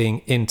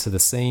being into the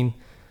scene.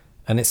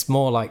 And it's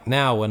more like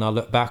now when I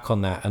look back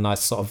on that and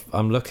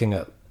I'm looking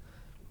at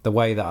the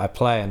way that I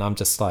play and I'm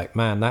just like,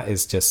 man, that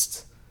is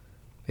just,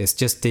 it's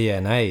just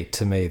DNA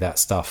to me, that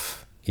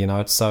stuff, you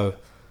know? So,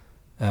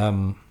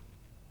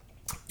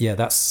 yeah,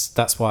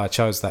 that's why I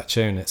chose that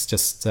tune. It's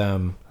just,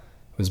 it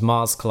was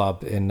Mars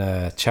Club in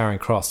Charing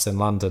Cross in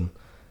London.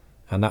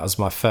 And that was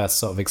my first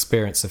sort of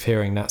experience of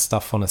hearing that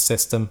stuff on a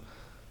system.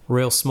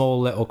 Real small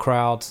little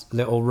crowd,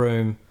 little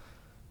room.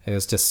 It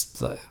was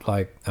just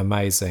like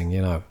amazing,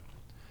 you know.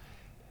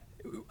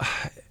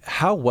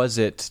 How was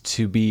it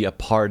to be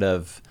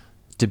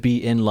to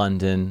be in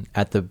London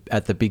at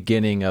the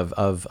beginning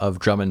of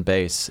drum and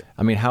bass?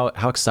 I mean, how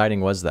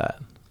exciting was that?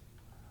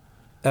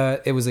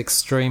 It was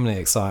extremely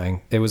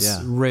exciting. It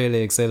was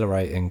really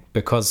exhilarating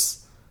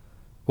because,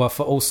 well,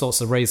 for all sorts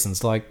of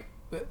reasons. Like,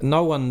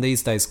 no one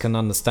these days can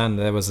understand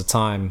there was a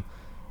time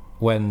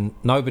when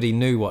nobody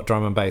knew what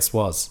drum and bass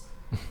was.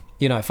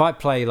 You know, if I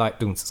play like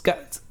everyone's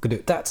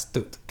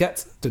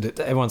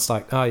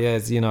like, oh yeah,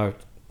 you know,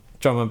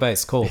 drum and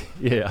bass, cool.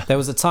 Yeah. There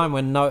was a time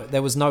when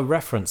there was no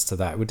reference to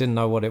that. We didn't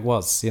know what it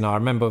was. You know, I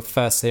remember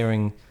first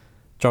hearing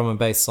drum and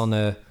bass on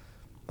a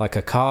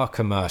car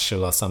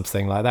commercial or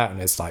something like that,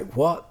 and it's like,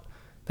 what?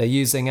 They're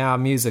using our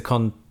music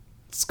on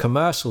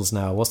commercials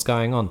now. What's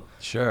going on?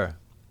 Sure.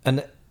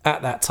 And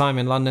at that time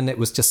in London, it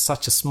was just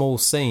such a small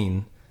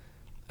scene.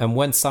 And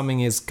when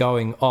something is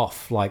going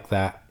off like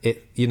that,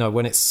 it, you know,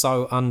 when it's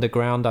so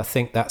underground, I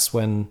think that's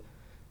when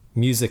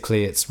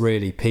musically it's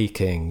really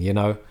peaking, you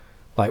know,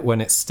 like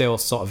when it's still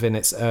sort of in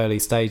its early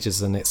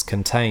stages and it's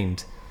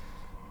contained.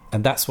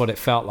 And that's what it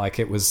felt like.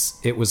 It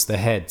was the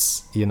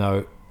Heads, you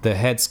know, the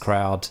Heads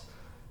crowd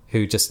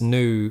who just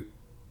knew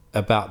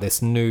about this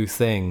new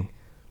thing.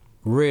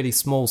 Really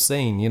small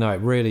scene, you know,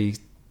 it really,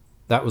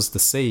 that was the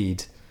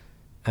seed.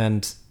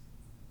 And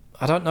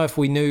I don't know if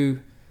we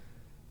knew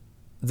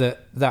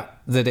that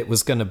it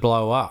was going to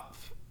blow up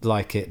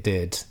like it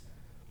did.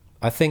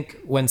 I think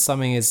when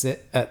something is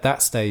at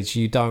that stage,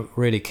 you don't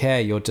really care.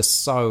 You're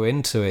just so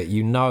into it.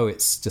 You know,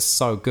 it's just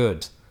so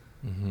good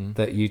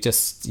that you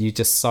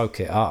just soak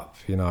it up,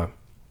 you know.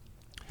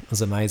 It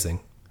was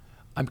amazing.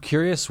 I'm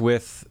curious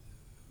with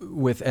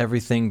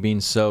everything being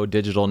so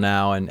digital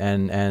now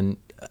and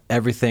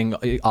everything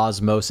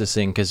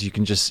osmosising, because you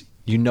can just,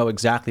 you know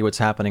exactly what's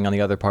happening on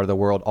the other part of the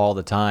world all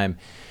the time.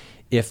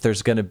 If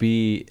there's going to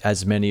be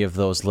as many of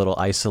those little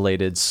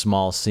isolated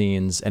small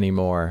scenes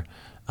anymore,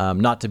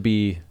 not to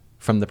be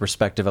from the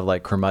perspective of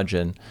like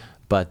curmudgeon,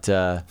 but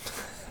I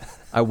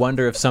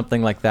wonder if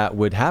something like that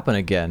would happen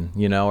again,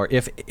 you know, or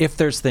if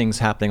there's things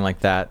happening like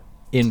that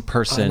in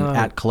person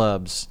at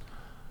clubs.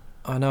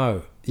 I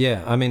know.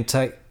 Yeah. I mean,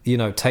 take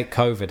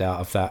COVID out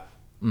of that.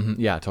 Mm-hmm.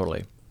 Yeah,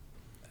 totally.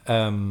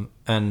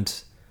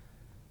 And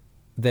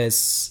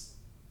there's,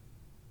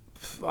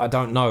 I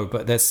don't know,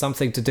 but there's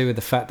something to do with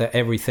the fact that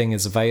everything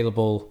is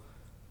available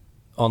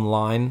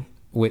online,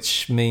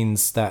 which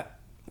means that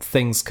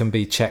things can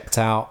be checked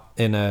out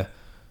in a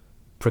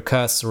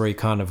precursory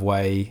kind of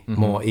way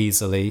more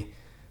easily.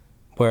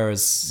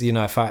 Whereas, you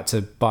know, if I had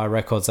to buy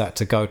records, I had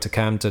to go to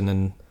Camden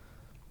and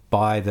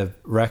buy the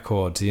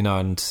record, you know,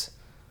 and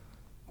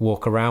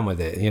walk around with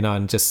it, you know,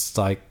 and just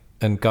like,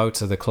 and go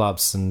to the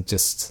clubs and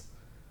just,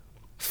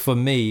 for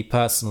me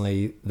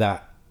personally,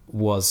 that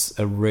was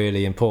a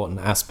really important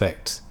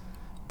aspect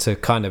to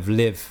kind of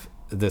live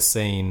the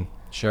scene.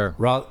 Sure.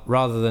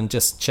 Rather than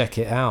just check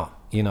it out,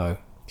 you know.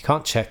 You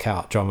can't check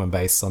out drum and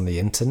bass on the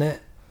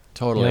internet.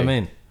 Totally. You know what I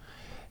mean?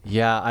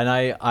 Yeah,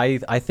 and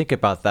I think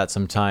about that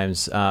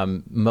sometimes.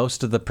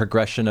 Most of the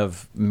progression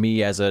of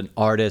me as an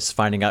artist,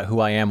 finding out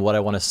who I am, what I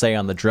want to say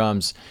on the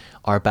drums,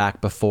 are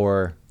back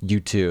before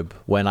YouTube,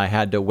 when I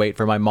had to wait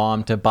for my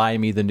mom to buy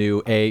me the new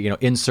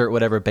insert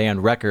whatever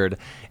band record,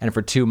 and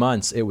for 2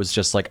 months it was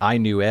just like I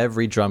knew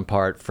every drum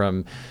part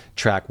from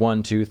track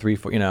 1, 2, 3,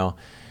 4, you know.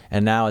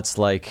 And now it's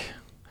like,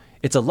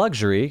 it's a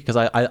luxury, because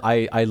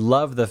I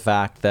love the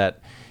fact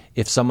that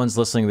if someone's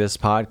listening to this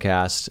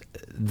podcast,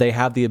 they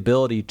have the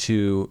ability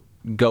to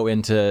go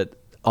into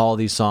all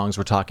these songs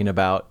we're talking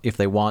about if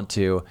they want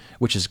to,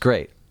 which is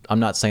great. I'm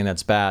not saying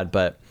that's bad,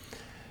 but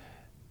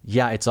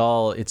yeah,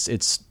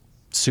 it's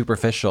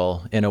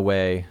superficial in a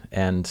way.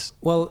 And,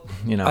 well,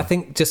 you know, I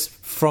think just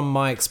from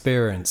my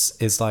experience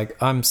is like,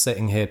 I'm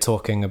sitting here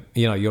talking,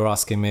 you know, you're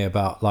asking me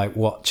about like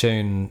what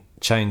tune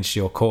changed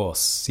your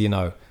course, you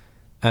know,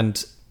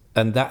 and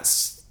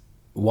that's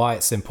why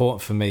it's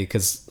important for me,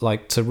 because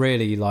like to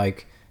really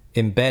like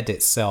embed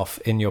itself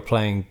in your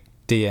playing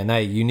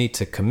DNA, you need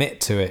to commit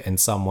to it in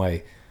some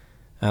way.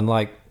 And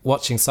like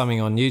watching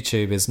something on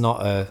YouTube is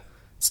not a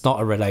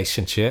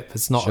relationship,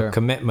 it's not a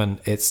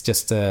commitment, it's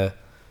just a,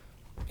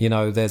 you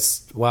know,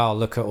 there's, wow,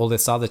 look at all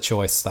this other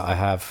choice that I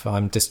have,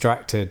 I'm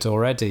distracted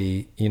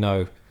already, you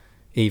know,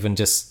 even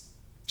just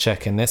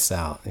checking this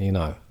out, you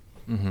know.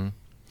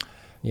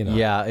 You know.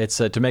 Yeah, it's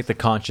to make the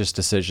conscious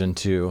decision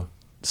to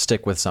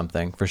stick with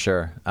something, for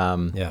sure.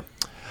 Yeah.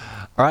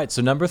 All right,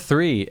 so number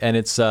 3, and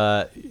it's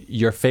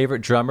your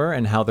favorite drummer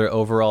and how their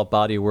overall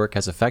body work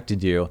has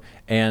affected you.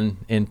 And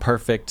in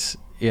perfect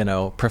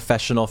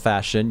professional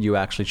fashion, you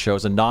actually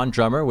chose a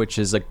non-drummer, which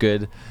is a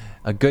good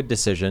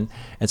decision.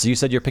 And so you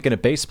said you're picking a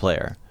bass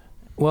player.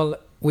 Well,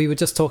 we were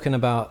just talking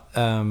about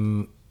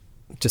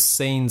just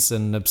scenes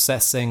and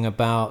obsessing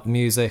about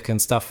music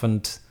and stuff,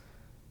 and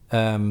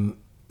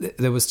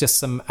there was just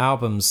some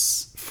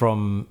albums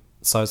from,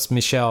 so it's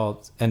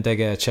Michelle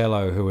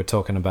Ndegeocello who we're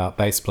talking about,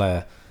 bass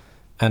player,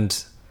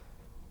 and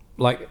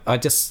like I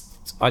just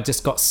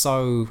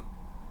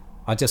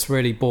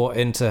really bought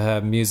into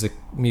her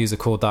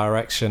musical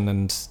direction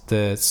and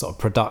the sort of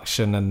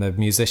production and the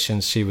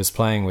musicians she was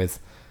playing with.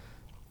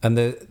 And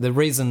the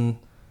reason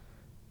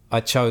I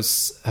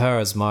chose her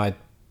as my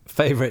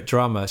favorite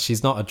drummer,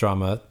 she's not a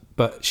drummer,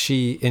 but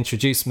she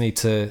introduced me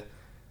to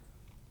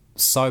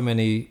so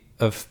many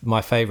of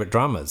my favorite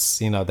drummers.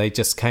 They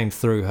just came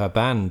through her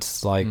band.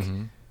 Like,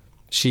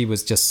 she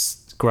was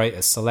just great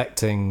at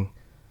selecting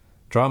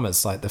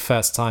drummers. Like, the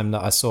first time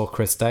that I saw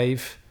Chris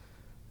Dave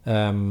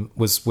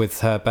was with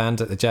her band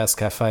at the Jazz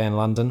Cafe in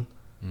London.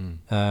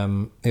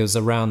 It was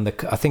around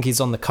I think he's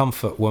on the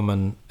Comfort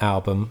Woman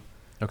album,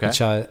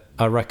 which I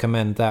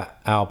recommend that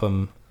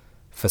album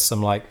for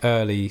some like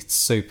early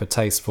super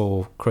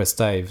tasteful Chris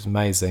Dave.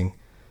 Amazing.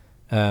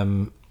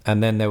 And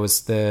then there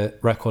was the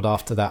record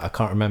after that, I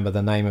can't remember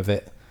the name of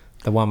it,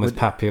 the one with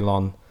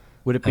Papillon.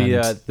 Would it be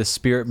the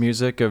Spirit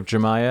Music of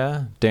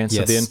Jemiah, Dance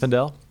of the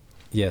Infidel?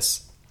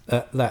 Yes,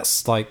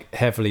 that's like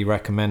heavily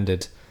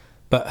recommended.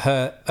 But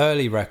her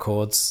early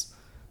records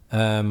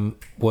there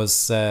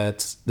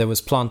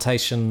was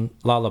Plantation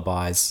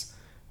Lullabies,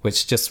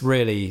 which just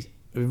really,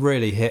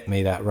 really hit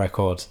me, that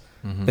record.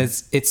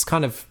 It's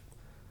kind of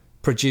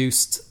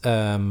produced,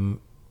 the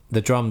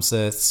drums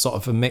are sort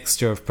of a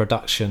mixture of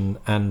production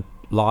and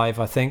live,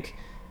 I think.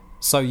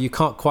 So you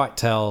can't quite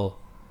tell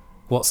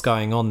what's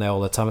going on there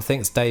all the time. I think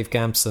it's Dave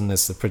Gamson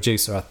is the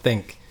producer, I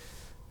think.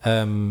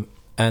 And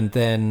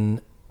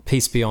then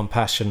Peace Beyond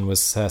Passion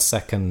was her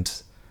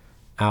second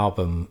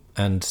album,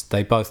 and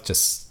they both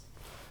just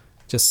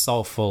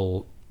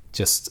soulful,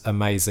 just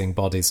amazing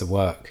bodies of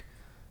work.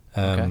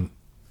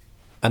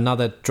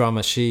 Another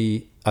drummer,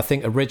 I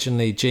think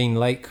originally Gene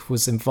Lake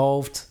was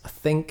involved, I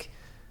think,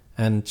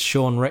 and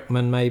Sean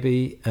Rickman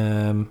maybe,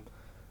 and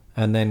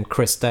then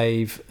Chris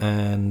Dave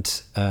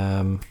and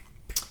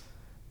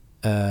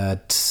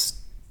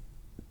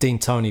Dean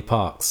Tony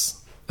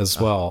Parks as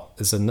well.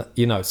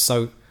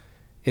 So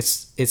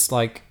it's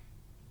like,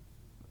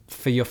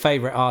 for your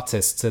favorite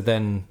artist to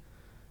then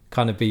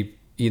kind of be,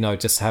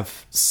 just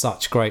have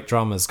such great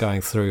drummers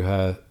going through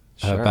her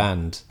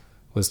band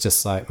was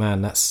just like,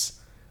 man, that's,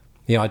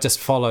 I just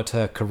followed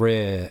her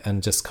career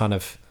and just kind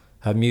of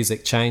her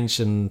music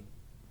changed, and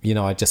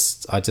I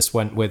just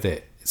went with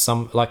it.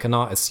 Like an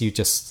artist you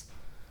just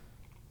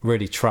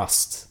really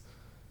trust,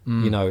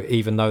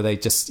 even though they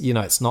just,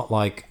 it's not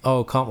like,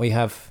 oh, can't we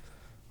have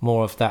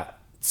more of that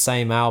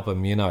same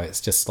album? It's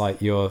just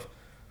like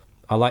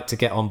I like to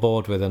get on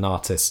board with an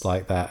artist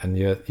like that, and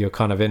you're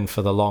kind of in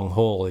for the long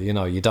haul.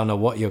 You don't know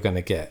what you're going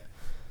to get.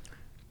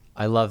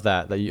 I love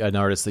that an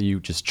artist that you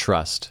just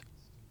trust.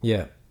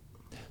 Yeah.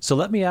 So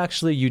let me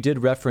you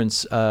did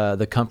reference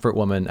the Comfort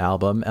Woman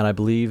album, and I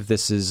believe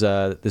this is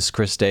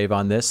Chris Dave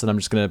on this, and I'm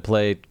just going to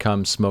play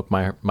Come Smoke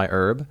My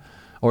Herb,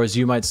 or as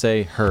you might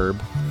say, Herb.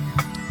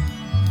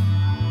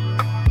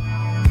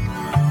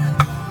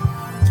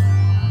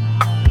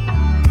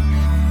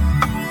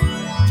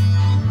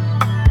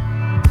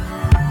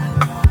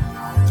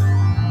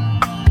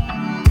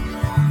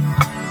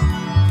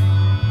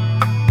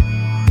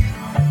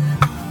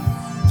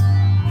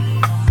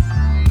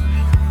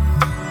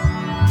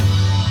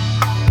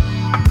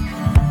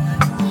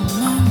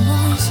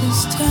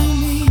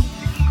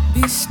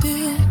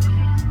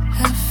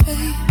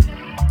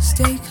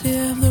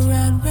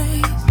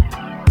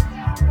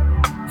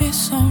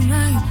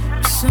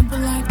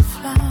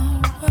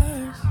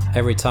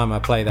 Every time I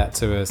play that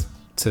to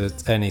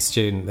any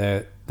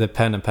student, the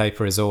pen and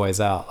paper is always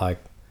out. Like,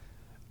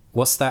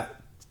 what's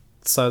that?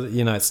 So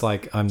it's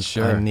like I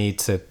need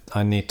to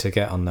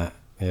get on that.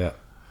 Yeah.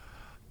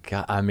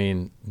 God, I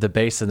mean, the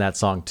bass in that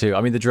song too.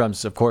 I mean, the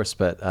drums, of course,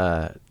 but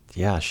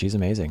yeah, she's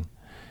amazing.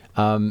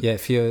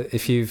 If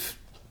you've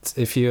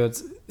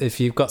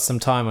got some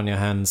time on your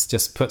hands,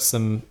 just put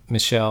some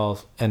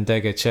Michelle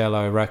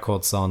Ndegeocello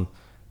records on,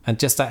 and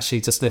just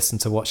listen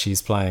to what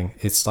she's playing.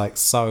 It's like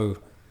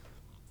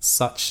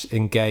such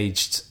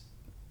engaged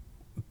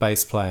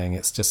bass playing.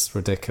 It's just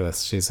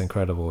ridiculous. She's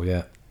incredible.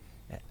 Yeah.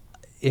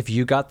 If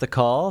you got the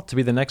call to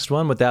be the next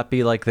one, would that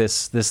be like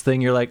this thing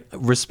you're like,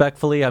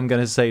 respectfully, I'm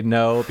going to say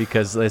no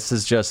because this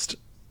is just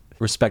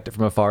respect it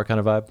from afar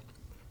kind of vibe?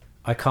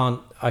 I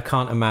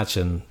can't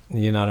imagine,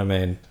 you know what I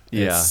mean?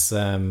 Yeah.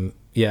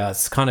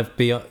 It's kind of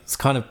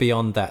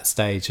beyond that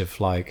stage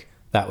of like,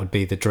 that would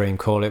be the dream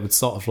call. It would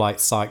sort of like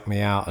psych me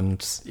out,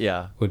 and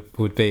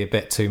would be a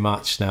bit too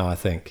much now, I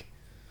think.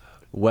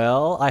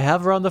 Well, I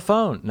have her on the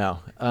phone. No.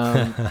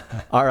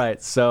 All right.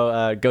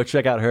 So go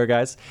check out her,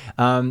 guys.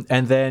 And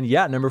then,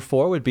 number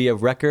 4 would be a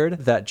record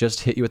that just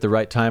hit you at the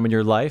right time in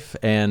your life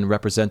and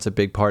represents a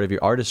big part of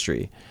your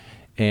artistry.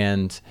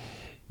 And,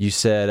 You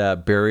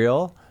said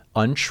Burial,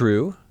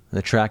 Untrue.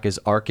 The track is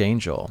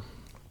Archangel.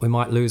 We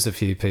might lose a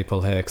few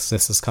people here because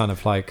this is kind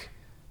of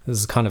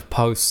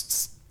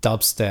post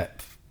dubstep,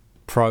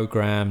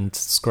 programmed,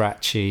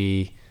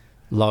 scratchy,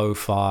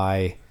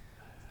 lo-fi.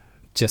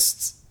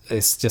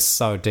 It's just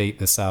so deep,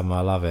 this album.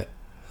 I love it.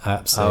 I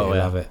absolutely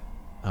love it.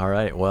 All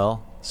right.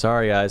 Well,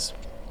 sorry, guys.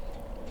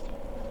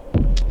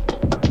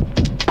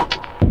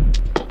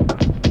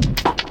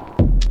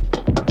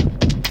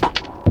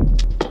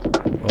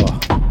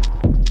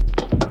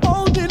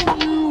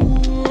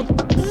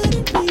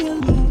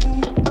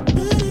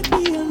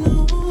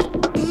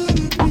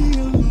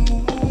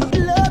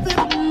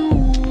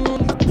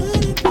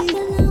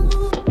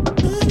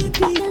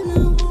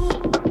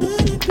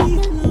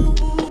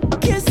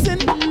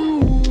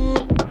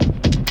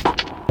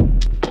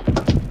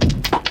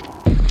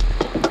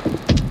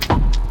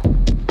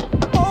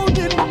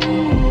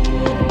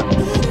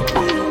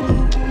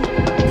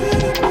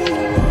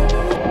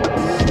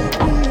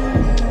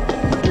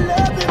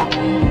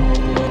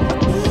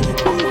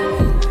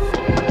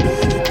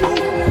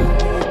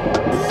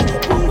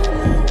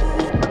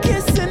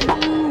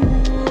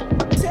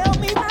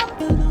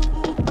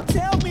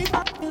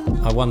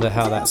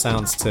 How that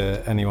sounds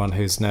to anyone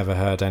who's never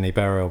heard any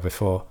Burial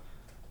before.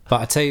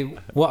 But I tell you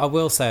what I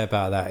will say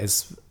about that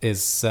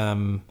is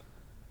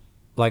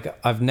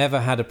like I've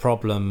never had a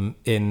problem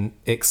in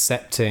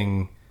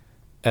accepting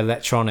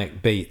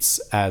electronic beats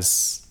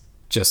as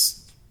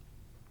just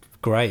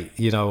great,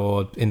 you know,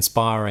 or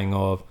inspiring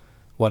or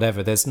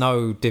whatever. There's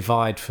no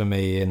divide for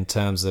me in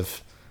terms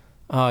of,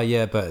 oh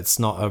yeah, but it's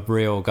not a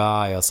real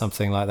guy or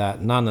something like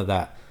that. None of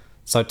that.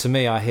 So to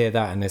me, I hear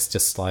that and it's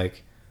just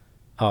like,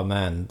 oh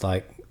man,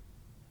 like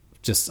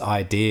just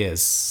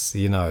ideas,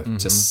 you know,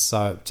 just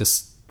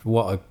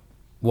what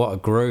a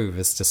groove.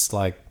 It's just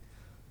like,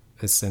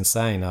 it's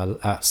insane. I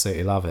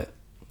absolutely love it.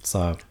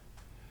 So,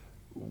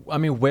 I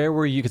mean, where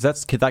were you?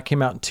 Because that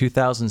came out in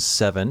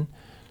 2007.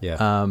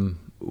 Yeah.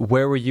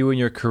 Where were you in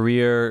your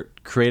career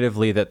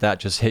creatively that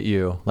just hit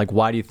you? Like,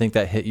 why do you think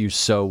that hit you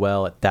so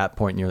well at that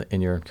point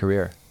in your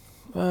career?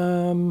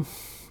 I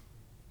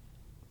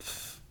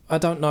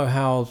don't know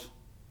how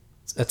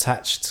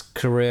attached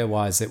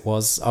career-wise it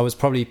was. I was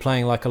probably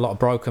playing like a lot of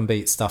broken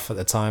beat stuff at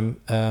the time,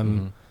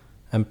 and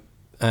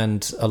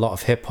a lot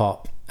of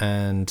hip-hop,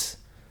 and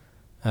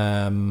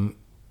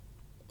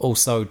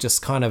also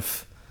just kind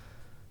of,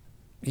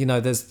 you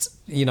know, there's,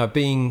 you know,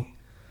 being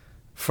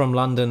from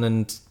London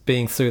and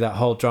being through that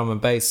whole drum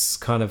and bass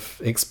kind of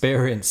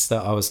experience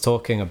that I was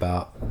talking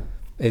about,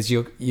 is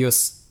you're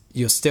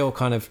still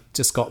kind of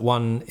just got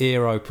one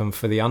ear open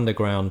for the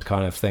underground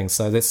kind of thing.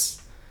 So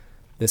this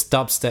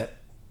dubstep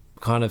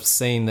kind of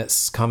scene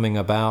that's coming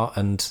about,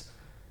 and,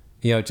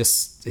 you know,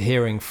 just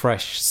hearing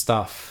fresh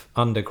stuff,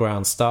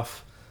 underground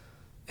stuff,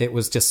 it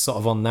was just sort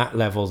of on that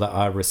level that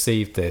I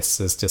received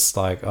this as just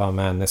like, oh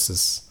man,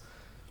 it's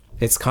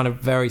kind of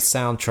very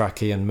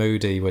soundtracky and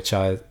moody, which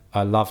I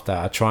love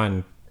that. I try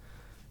and,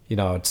 you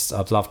know,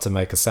 I'd love to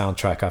make a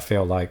soundtrack. I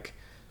feel like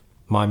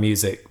my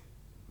music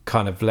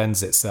kind of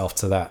lends itself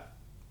to that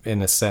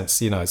in a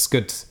sense. You know, it's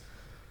good.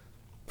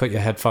 Put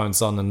your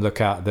headphones on and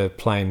look out the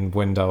plane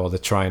window or the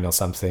train or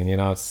something, you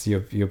know,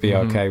 you'll be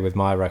okay with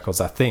my records,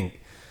 I think.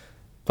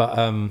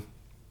 But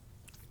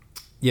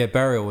yeah,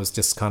 Burial was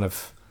just kind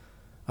of,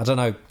 I don't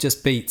know,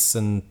 just beats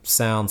and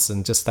sounds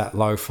and just that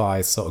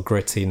lo-fi sort of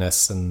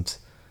grittiness, and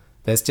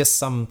there's just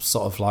some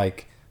sort of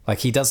like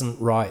he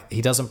doesn't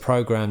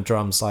program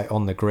drums like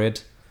on the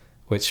grid,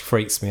 which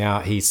freaks me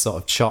out. He sort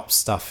of chops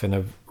stuff in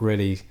a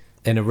really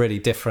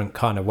different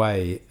kind of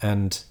way,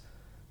 and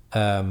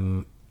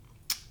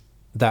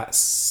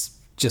that's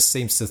just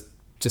seems to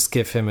just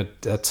give him a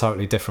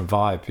totally different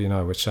vibe, you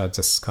know, which I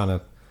just kind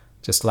of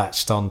just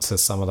latched on to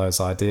some of those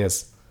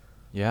ideas.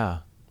 Yeah.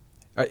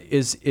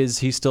 Is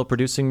he still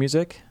producing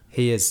music?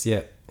 He is,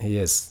 yeah, he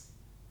is.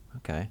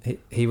 Okay.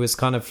 He was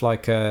kind of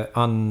like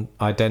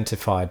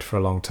unidentified for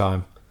a long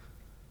time,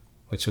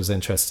 which was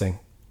interesting.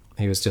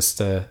 He was just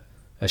a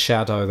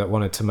shadow that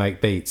wanted to make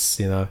beats,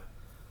 you know,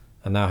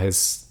 and now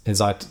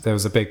there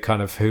was a big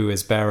kind of who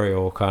is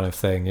Burial kind of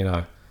thing, you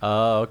know.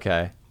 Oh,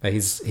 okay. But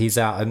he's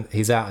out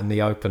in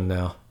the open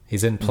now.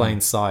 He's in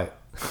plain sight.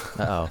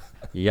 Uh-oh.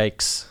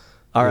 Yikes.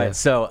 All right,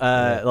 so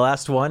the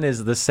last one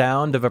is the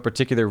sound of a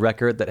particular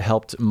record that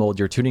helped mold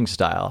your tuning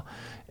style.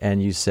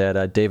 And you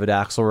said David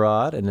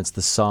Axelrod, and it's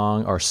the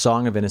Song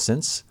of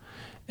Innocence,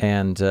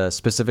 and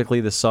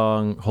specifically the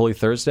song Holy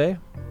Thursday?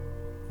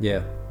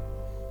 Yeah.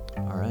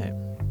 All right.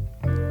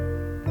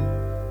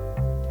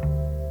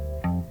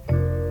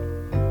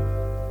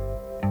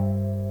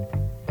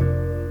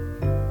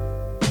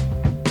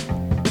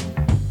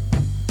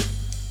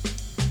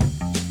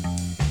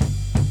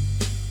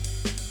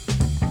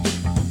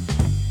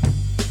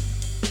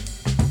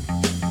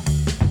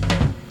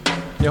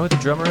 You know who the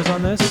drummer is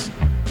on this?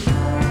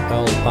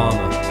 Earl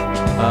Palmer.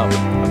 Oh,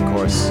 of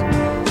course.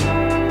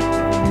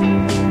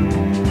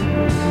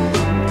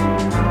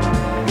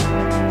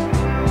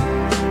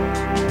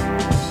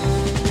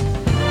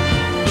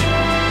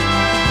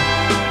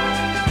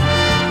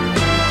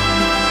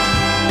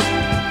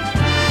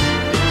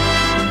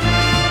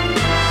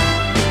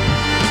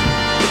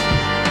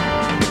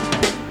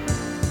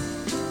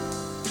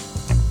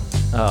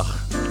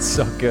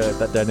 so good,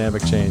 that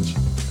dynamic change.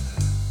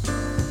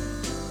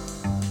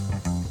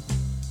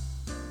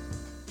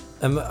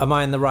 Am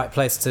I in the right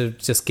place to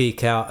just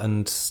geek out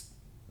and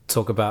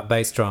talk about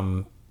bass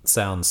drum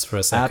sounds for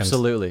a second?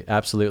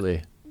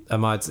 Absolutely.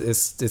 Am I?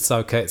 It's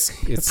okay.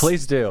 It's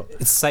Please do.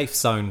 It's safe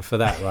zone for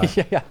that,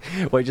 right? Yeah.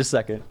 Wait just a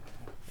second.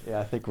 Yeah,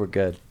 I think we're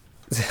good.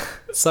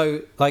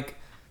 So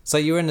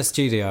you're in the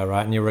studio,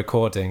 right, and you're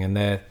recording, and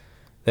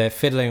they're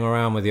fiddling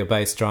around with your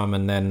bass drum,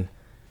 and then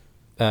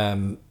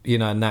and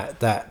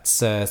that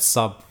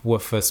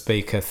subwoofer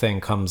speaker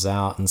thing comes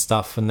out and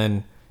stuff, and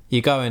then you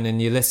go in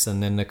and you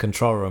listen in the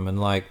control room, and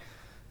like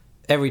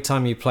every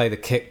time you play the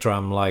kick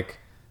drum, like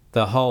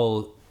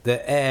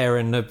the air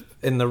in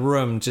the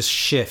room just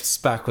shifts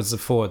backwards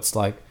and forwards,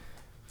 like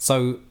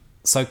so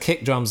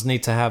kick drums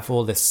need to have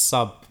all this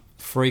sub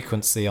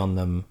frequency on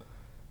them.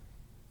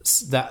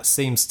 That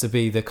seems to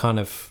be the kind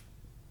of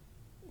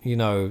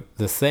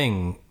the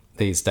thing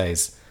these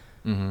days.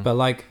 Mm-hmm. But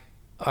like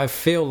I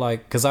feel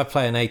like, because I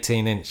play an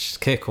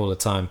 18-inch kick all the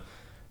time,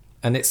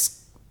 and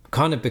it's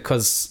kind of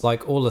because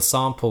like all the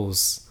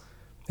samples,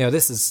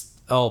 this is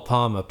Earl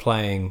Palmer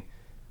playing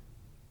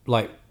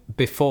like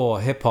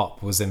before hip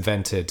hop was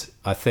invented,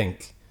 I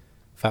think.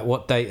 In fact,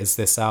 what date is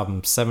this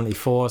album?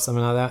 74 or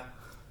something like that?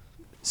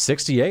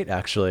 68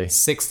 actually.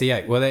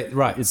 68. Well,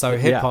 right. So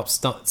hip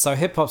hop's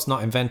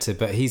not invented,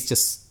 but he's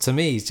just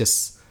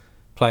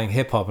playing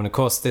hip hop, and of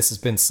course this has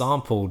been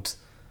sampled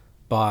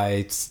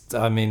by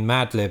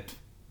Madlib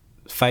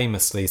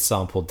famously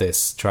sampled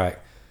this track,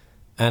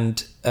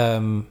 and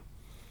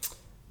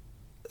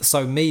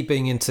so me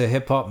being into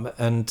hip hop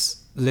and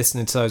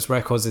listening to those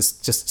records is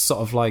just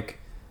sort of like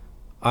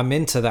I'm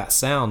into that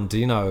sound,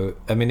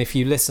 if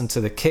you listen to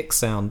the kick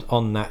sound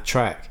on that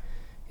track,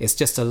 it's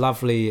just a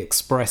lovely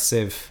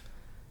expressive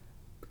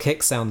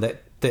kick sound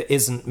that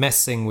isn't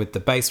messing with the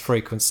bass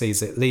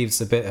frequencies. It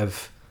leaves a bit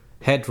of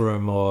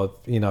headroom or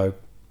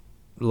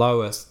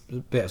lower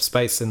bit of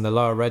space in the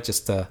lower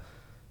register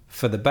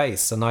for the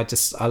bass, and I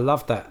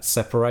love that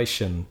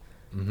separation.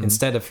 Mm-hmm.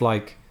 Instead of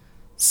like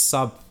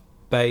sub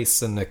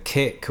bass and the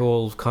kick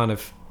all kind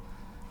of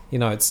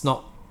it's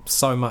not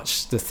so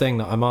much the thing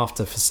that I'm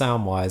after for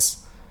sound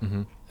wise.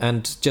 Mm-hmm.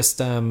 And just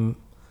so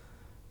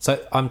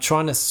I'm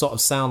trying to sort of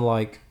sound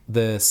like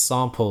the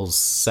samples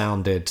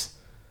sounded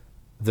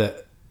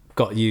that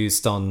got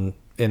used in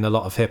a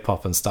lot of hip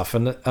hop and stuff,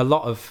 and a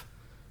lot of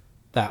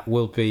that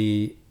will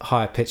be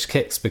higher pitched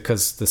kicks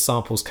because the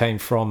samples came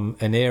from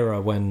an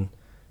era when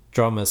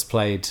drummers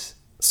played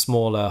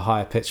smaller,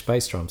 higher pitched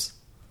bass drums.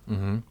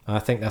 Mm-hmm. I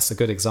think that's a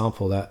good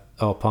example, that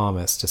Earl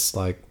Palmer. It's just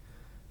like,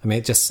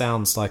 it just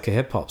sounds like a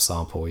hip hop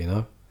sample,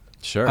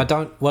 Sure.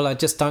 I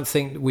just don't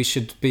think we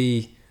should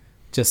be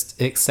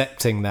just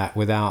accepting that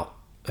without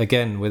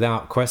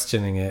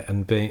questioning it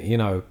and being,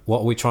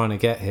 what are we trying to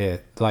get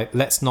here? Like,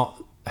 let's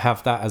not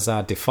have that as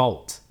our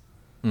default.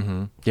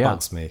 Mm-hmm. Yeah.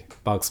 Bugs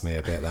me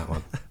a bit, that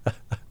one.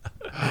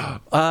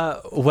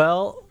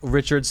 Well,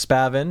 Richard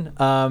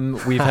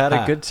Spaven, we've had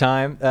a good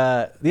time.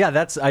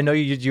 I know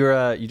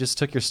you just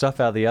took your stuff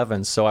out of the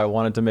oven, so I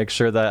wanted to make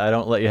sure that I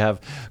don't let you have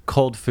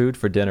cold food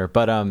for dinner.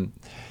 But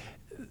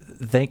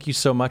thank you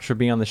so much for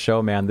being on the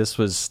show, man. This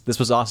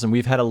was awesome.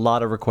 We've had a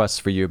lot of requests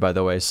for you, by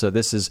the way. So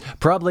this is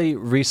probably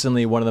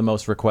recently one of the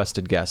most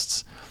requested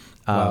guests.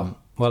 Well,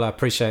 I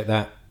appreciate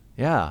that.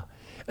 Yeah.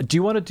 Do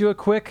you want to do a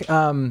quick,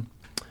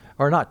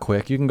 or not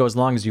quick, you can go as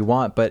long as you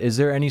want, but is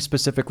there any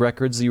specific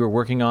records that you were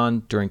working on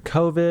during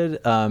COVID?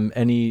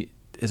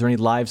 Is there any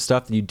live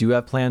stuff that you do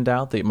have planned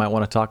out that you might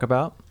want to talk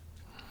about?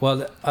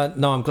 Well,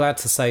 no, I'm glad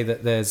to say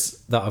that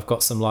I've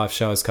got some live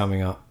shows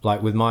coming up,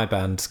 like with my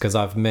band, because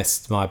I've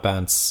missed my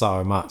band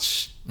so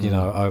much,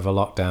 over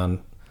lockdown.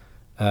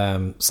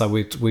 So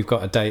we've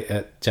got a date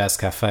at Jazz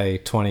Cafe,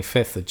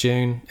 25th of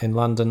June in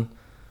London.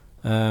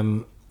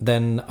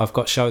 Then I've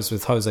got shows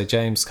with Jose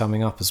James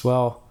coming up as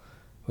well,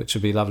 which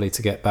would be lovely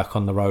to get back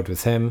on the road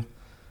with him.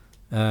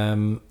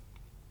 Been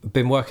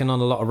working on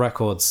a lot of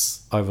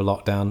records over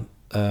lockdown.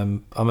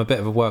 I'm a bit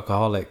of a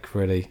workaholic,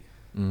 really.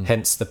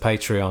 Hence the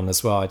Patreon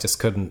as well. I just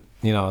couldn't,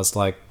 I was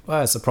like,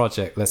 well, it's a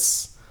project.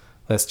 Let's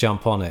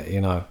jump on it,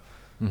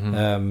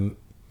 Mm-hmm.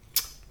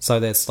 So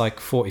there's like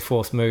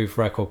 44th Move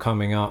record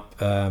coming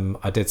up.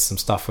 I did some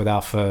stuff with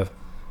Alpha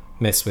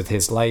Miss with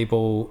his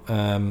label,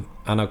 and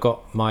I've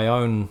got my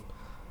own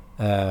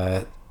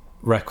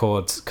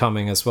record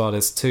coming as well.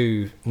 There's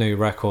 2 new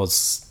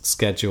records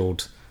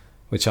scheduled,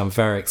 which I'm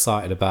very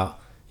excited about.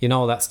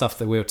 All that stuff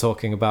that we were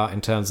talking about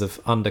in terms of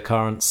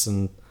undercurrents,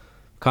 and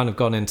kind of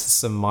gone into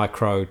some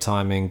micro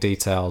timing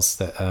details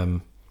that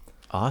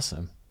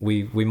awesome.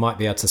 We might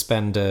be able to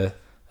spend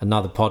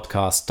another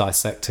podcast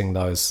dissecting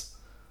those.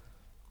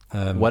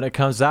 When it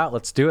comes out,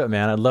 let's do it,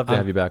 man. I'd love to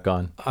have you back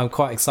on. I'm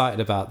quite excited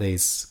about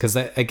these because,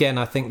 again,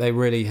 I think they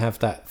really have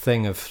that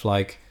thing of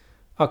like,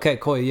 okay,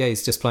 cool, yeah,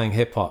 he's just playing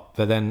hip hop,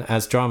 but then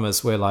as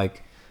drummers, we're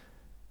like,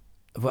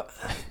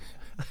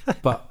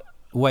 but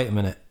wait a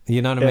minute,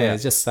 you know what I mean?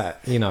 It's just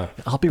that,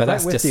 I'll be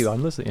right with you.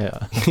 I'm listening.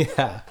 Yeah,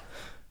 yeah.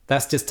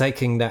 That's just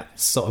taking that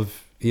sort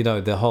of,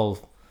 the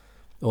whole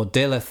or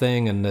Dilla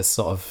thing, and this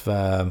sort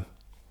of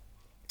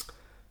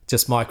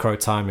just micro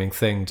timing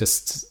thing,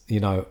 just, you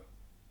know,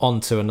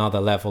 onto another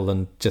level,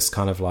 and just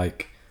kind of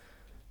like,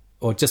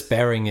 or just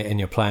burying it in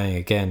your playing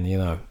again, you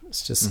know.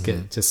 It's just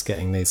just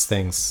getting these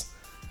things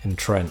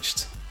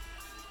entrenched.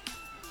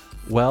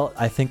 Well,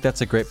 I think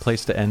that's a great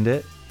place to end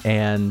it,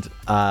 and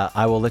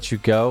I will let you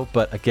go.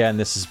 But again,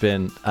 this has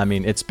been, I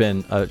mean, it's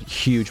been a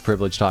huge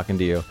privilege talking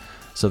to you.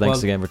 So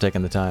thanks again for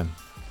taking the time.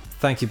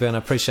 Thank you, Ben. I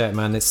appreciate it,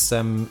 man. It's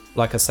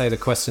like I say, the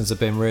questions have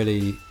been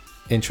really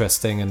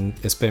interesting, and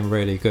it's been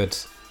really good.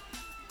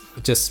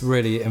 Just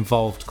really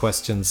involved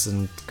questions,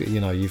 and, you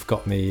know, you've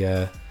got me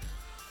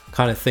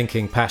kind of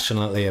thinking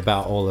passionately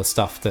about all the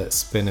stuff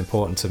that's been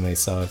important to me.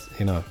 So,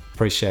 you know,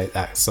 appreciate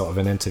that sort of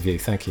an interview.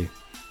 Thank you.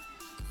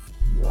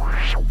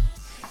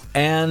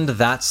 And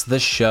that's the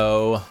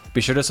show.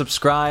 Be sure to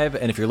subscribe,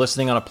 and if you're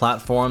listening on a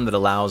platform that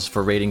allows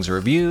for ratings or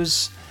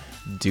reviews,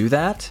 do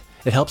that.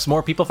 It helps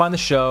more people find the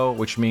show,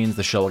 which means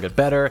the show will get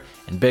better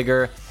and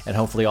bigger, and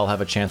hopefully I'll have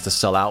a chance to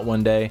sell out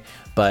one day.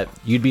 But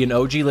you'd be an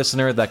OG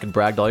listener that could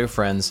brag to all your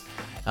friends.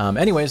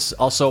 Anyways,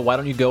 also, why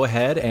don't you go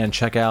ahead and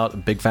check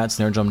out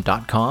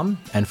bigfatsnaredrum.com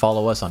and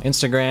follow us on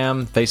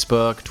Instagram,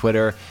 Facebook,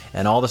 Twitter,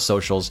 and all the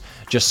socials.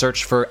 Just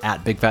search for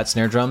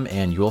 @BigFatSnareDrum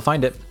and you will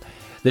find it.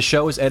 This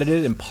show is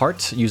edited in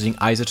part using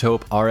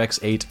Isotope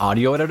RX8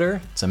 audio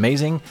editor. It's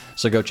amazing,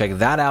 so go check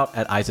that out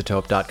at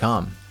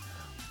isotope.com.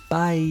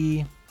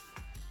 Bye.